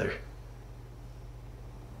close together?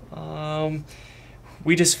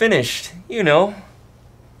 We just finished, you know.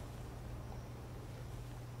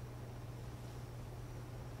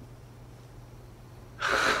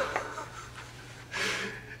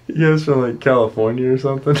 You guys from like California or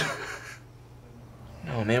something?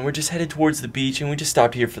 No, man, we're just headed towards the beach and we just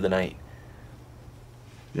stopped here for the night.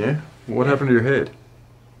 Yeah? What happened to your head?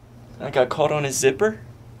 I got caught on his zipper.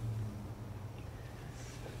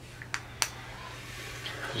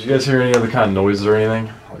 Did you guys hear any other kind of noises or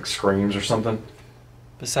anything? Like screams or something?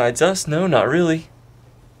 Besides us, no, not really.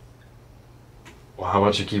 Well, how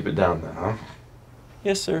about you keep it down then, huh?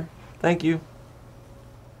 Yes, sir. Thank you.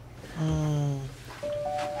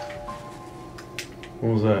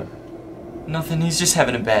 What was that? Nothing, he's just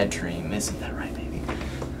having a bad dream. Isn't that right, baby?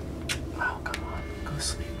 Wow, come on. Go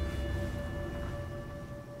sleep.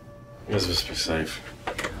 You guys must be safe.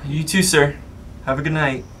 You too, sir. Have a good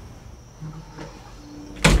night.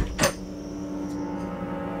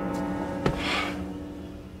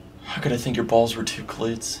 How could I think your balls were two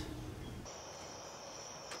clits?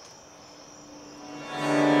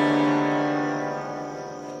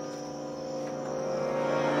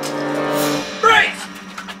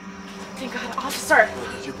 Thank God, officer.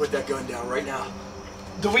 You put that gun down right now.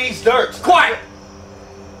 Dewey's Dirt. Quiet!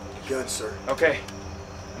 Gun, sir. Okay,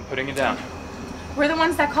 I'm putting it down. We're the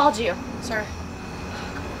ones that called you, sir.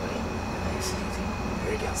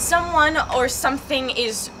 There you go. Someone or something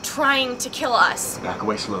is trying to kill us. Back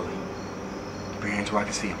away slowly. Keep your hands where I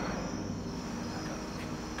can see them.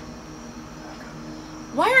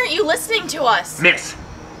 Why aren't you listening to us? Miss!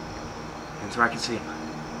 Hands where I can see them.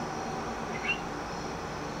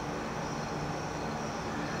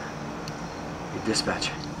 Your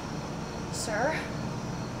dispatch. Sir?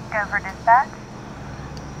 Go for dispatch.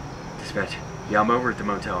 Dispatch. Yeah, I'm over at the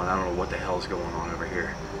motel and I don't know what the hell's going on over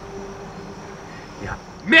here. Yeah.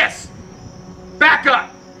 Miss! Back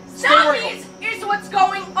up! Stop! Here's what's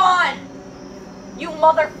going on! You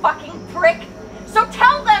motherfucking prick! So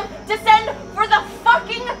tell them to send for the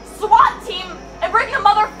fucking SWAT team and bring the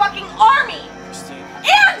motherfucking army! Christine.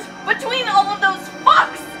 And between all of those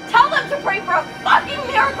fucks, tell them to pray for a fucking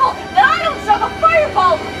miracle that I don't shove a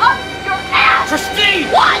fireball up your ass!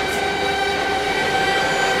 Christine! What?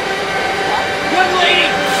 Young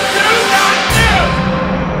lady! Do not move!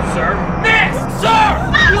 Sir? Miss! Sir!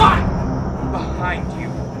 What? Behind you.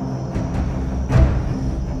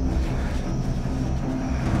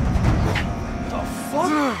 The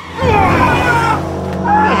fuck?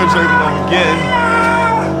 Never take it on again.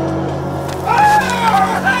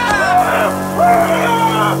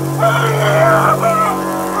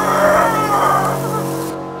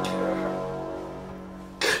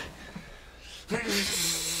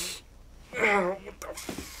 What the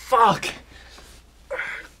fuck?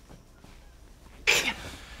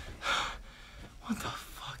 What the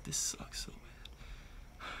fuck? This sucks so bad.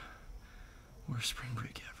 Worst spring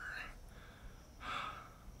break ever.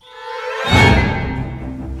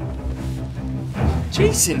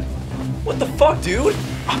 Jason! What the fuck, dude?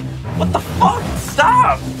 What the fuck?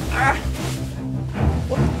 Stop!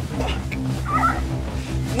 What the fuck?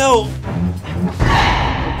 No!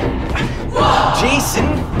 Jason!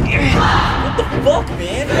 What the fuck,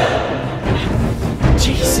 man?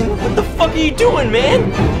 Jason, what the fuck are you doing,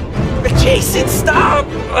 man? Jason, stop!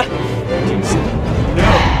 Jason,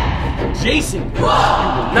 no! Jason, you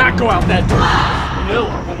will not go out that door! No, I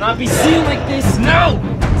will not be seen like this! No!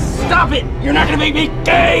 Stop it! You're not gonna make me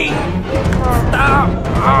gay! Stop!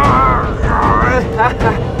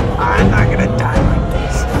 I'm not gonna die like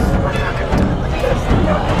this. I'm not gonna die like this.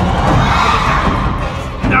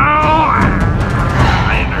 No!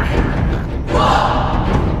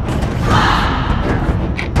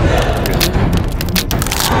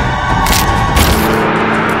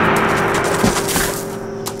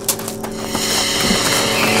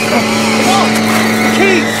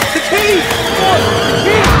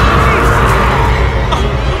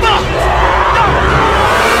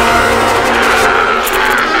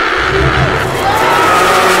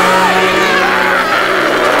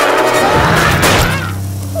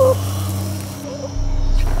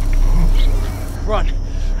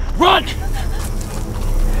 Run!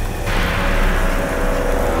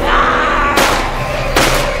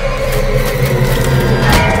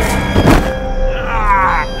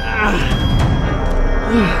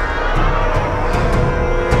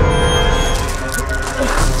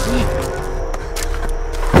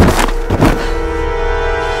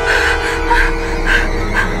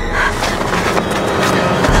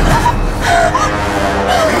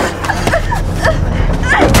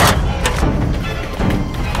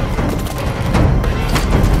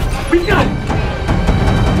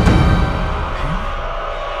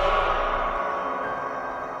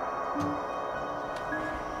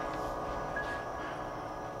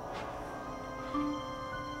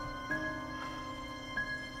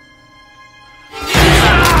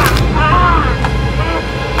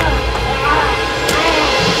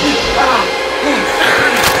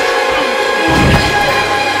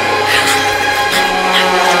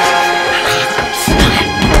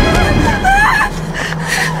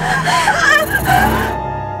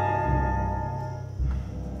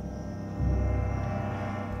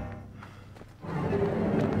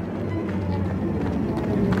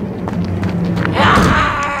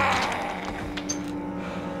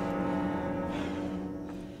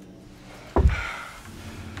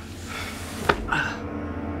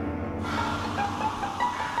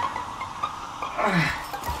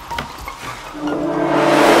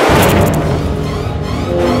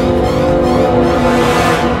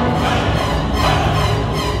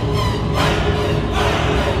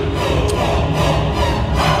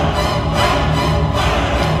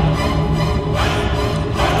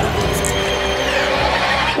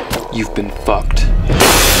 You've been fucked.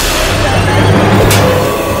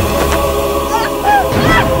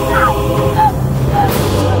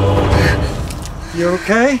 You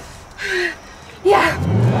okay? Yeah,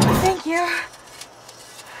 thank you.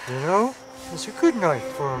 You know, it's a good night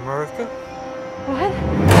for America. What?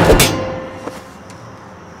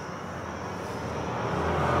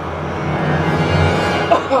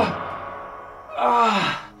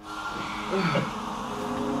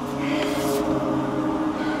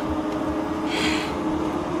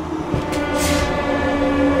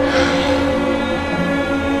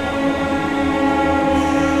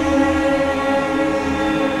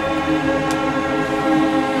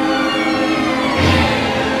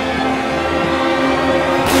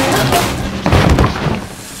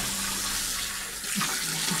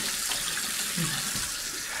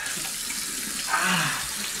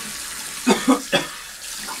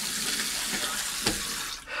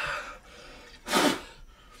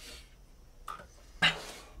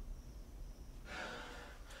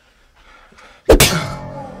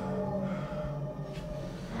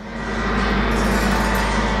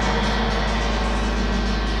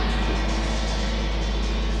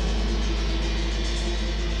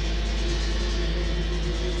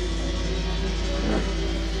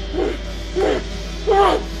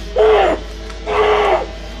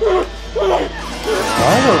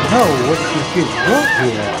 I don't know what you get up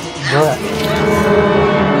here, but...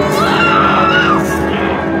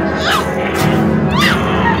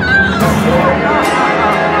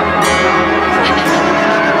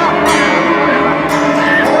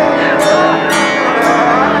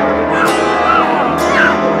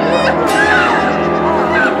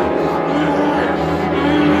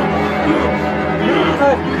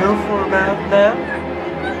 Go for a bath now.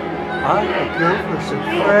 I'm gonna go for some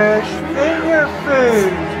fresh finger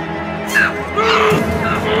food.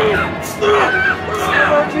 How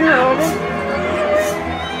about you, honey?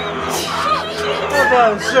 How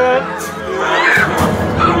about it,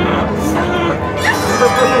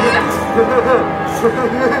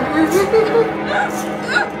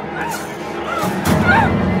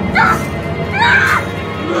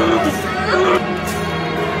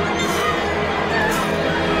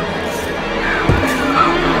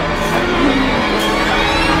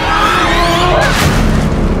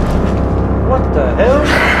 What the hell?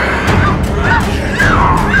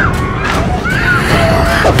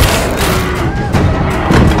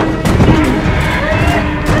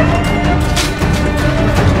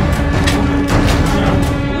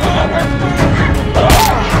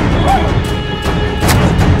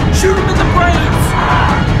 Shoot him in the brains!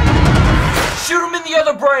 Shoot him in the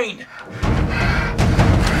other brain!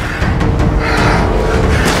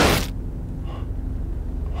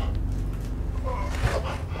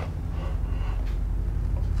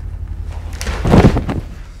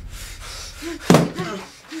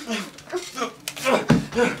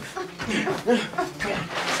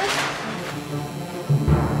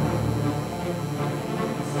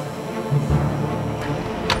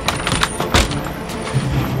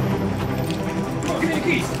 Give me the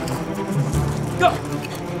keys. Go.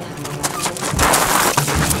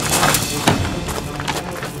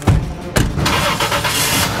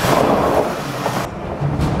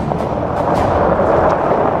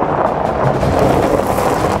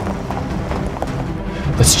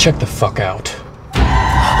 Let's check the fuck out.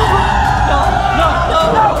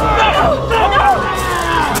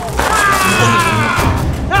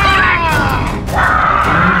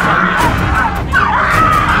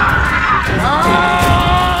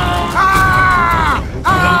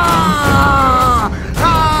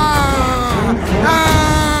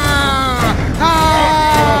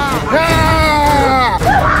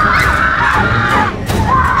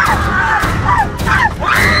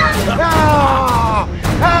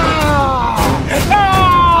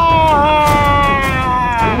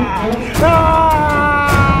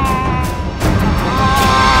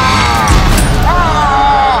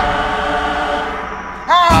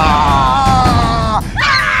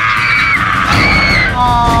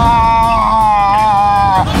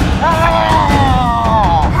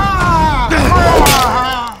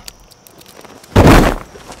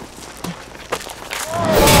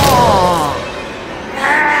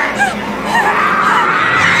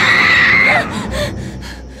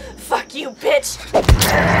 Fuck you, bitch!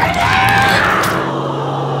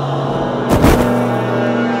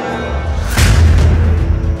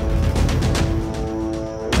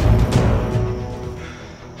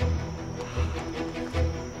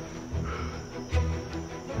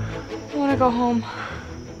 I wanna go home.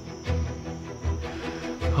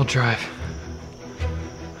 I'll drive.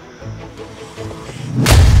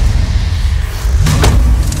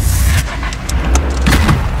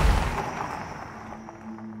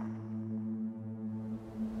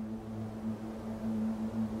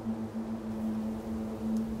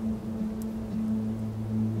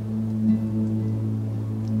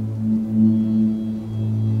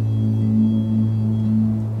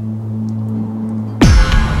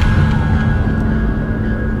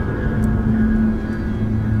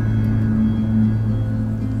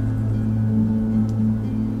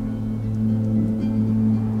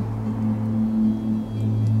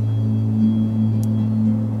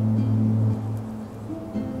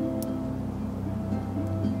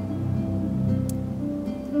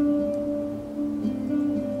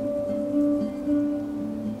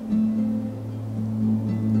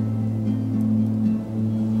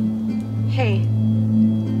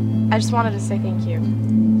 just wanted to say thank you.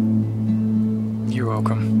 You're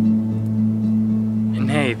welcome. And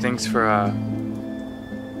hey, thanks for,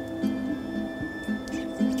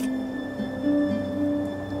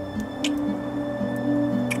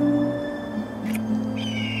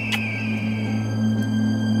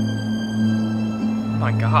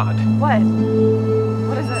 my God. What?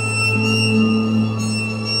 What is it?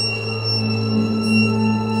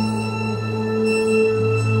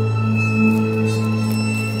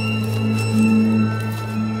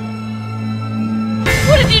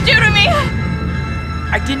 What did you do to me?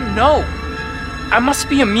 I didn't know. I must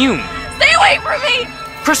be immune. Stay away from me!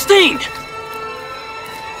 Christine!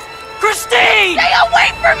 Christine! Stay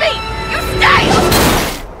away from me! You stay!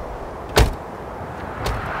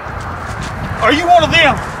 Are you one of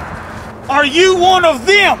them? Are you one of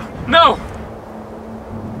them? No!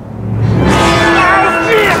 Oh,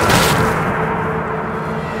 shit!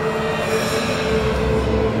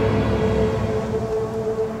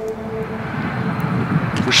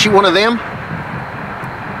 Was she one of them?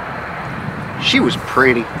 She was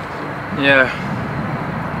pretty. Yeah.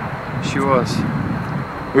 She was.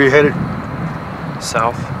 Where you headed?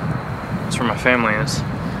 South. That's where my family is.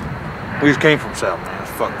 We just came from South, man.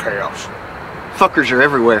 It's fucking chaos. Fuckers are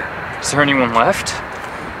everywhere. Is there anyone left?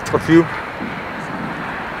 A few.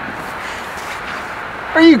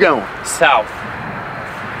 Where are you going? South.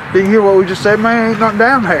 Didn't you hear what we just said, man? Ain't nothing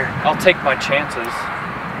down there. I'll take my chances.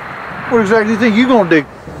 What exactly do you think you gonna do?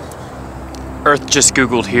 Earth just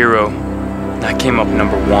Googled hero. And I came up #1. What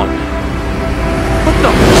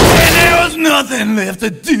the? And there was nothing left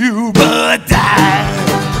to do but die.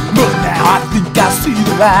 But now I think I see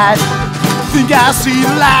the light. Think I see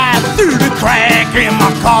the light through the crack in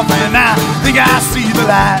my coffin. I think I see the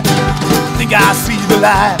light. Think I see the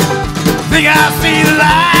light. Think I see the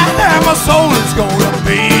light. And my soul is gonna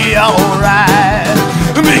be alright.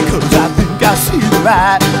 Because I think I see the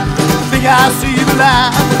light. Think I see the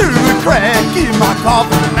light through the crack in my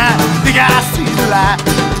coffin. I think I see the light.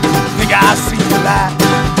 Think I see the light.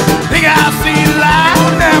 Think I see the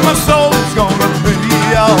light. And my soul is gonna be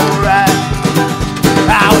alright.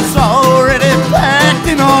 I was already packed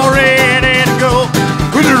and all ready to go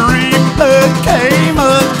when the reaper came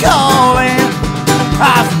a-calling.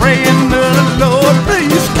 I was praying to the Lord,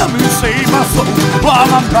 please come and save my soul, while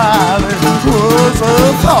my body was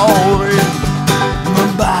a-falling. My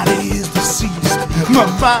body is deceased, my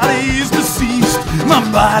body is deceased, my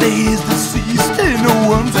body is deceased, and no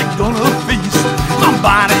one's gonna feast. My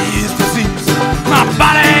body is deceased, my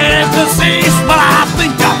body is deceased, but I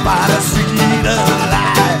think I might have seen the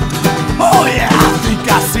light. Oh yeah, I think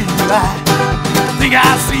I see the light. Think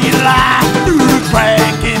I see the light through the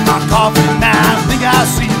crack in my coffin now. Think I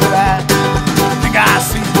see the light. Think I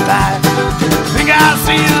see the light. Think I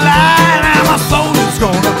see the light, and my soul is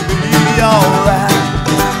gonna be alright.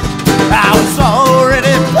 I was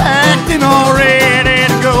already packed and all ready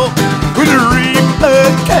to go when the reaper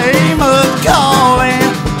came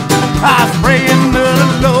a-calling. I was praying to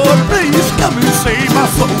the Lord, please come and save my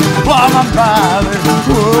soul, while my body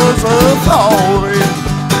was a-falling.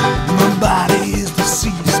 My body is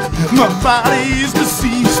deceased, my body is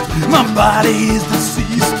deceased, my body is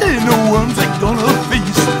deceased, and no one's gonna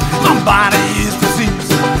feast. My body is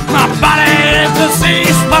deceased, my body is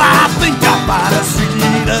deceased, but I think I might have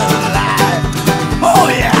seen the light. Oh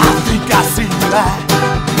yeah, I think I see the light.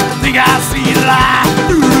 Think I see the light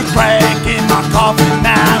through the crack in my coffin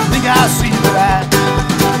now. Think I see the light.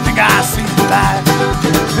 Think I see the light.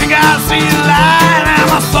 Think I see the light,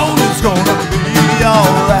 and my soul is gonna be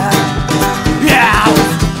alright. Yeah, I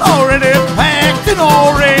was already packed and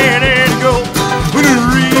all ready to go when the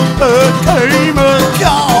reaper came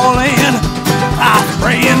a-calling. I was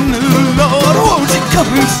praying to the Lord, won't you come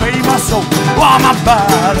and save my soul, while my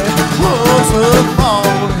body was a-falling.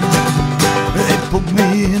 They put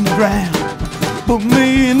me in the ground, put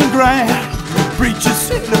me in the ground. Preachers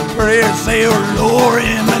said the prayers, they were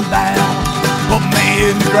lowering me down. Put me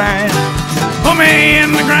in the ground, put me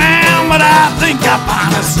in the ground, but I think I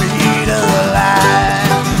finally see the light.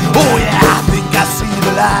 Oh yeah, I think I see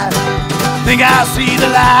the light. Think I see the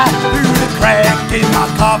light through the crack in my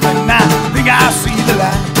coffin now. Think I see the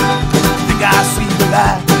light. Think I see the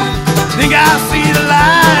light. Think I see the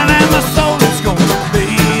light, and my soul is gonna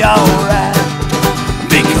be alright.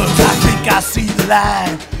 Because I think I see the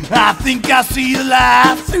light. I think I see the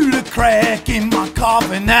light through the crack in my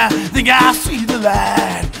coffin. I think I see the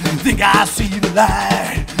light. Think I see the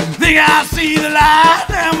light. Think I see the light,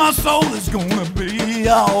 and my soul is gonna be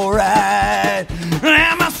alright.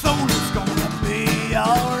 And my soul is gonna be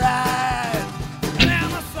alright.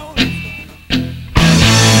 And my soul is gonna...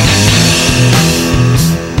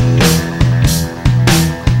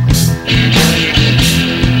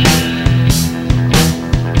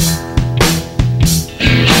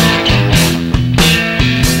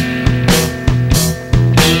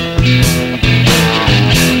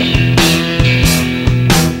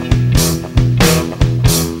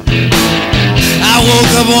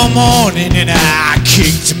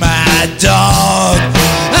 mad dog.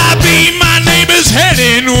 I beat my neighbor's head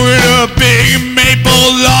in with a big maple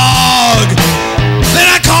log. Then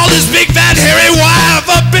I called his big fat hairy wife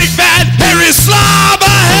a big fat hairy slob.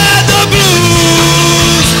 I had the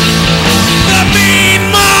blues. The mean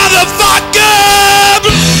motherfucker.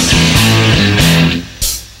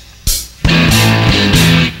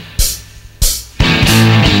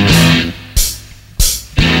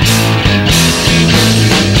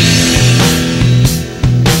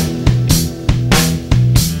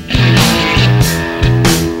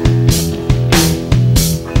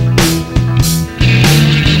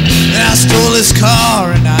 His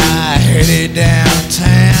car and I headed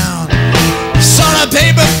downtown. Son of a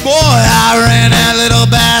paper boy, I ran that little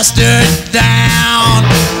bastard down.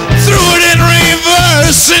 Threw it in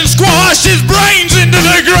reverse and squashed his brains into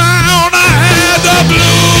the ground. I had the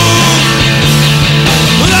blues.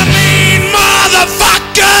 The mean motherfucker.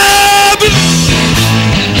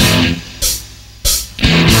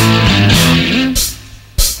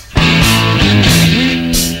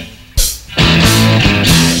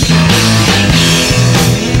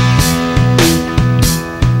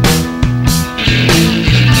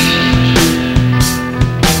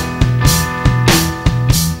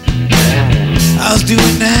 I was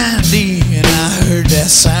doing 90 and I heard that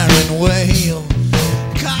siren wail.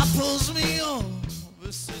 Cop pulls me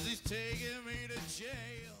over, says he's taking me to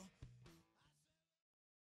jail.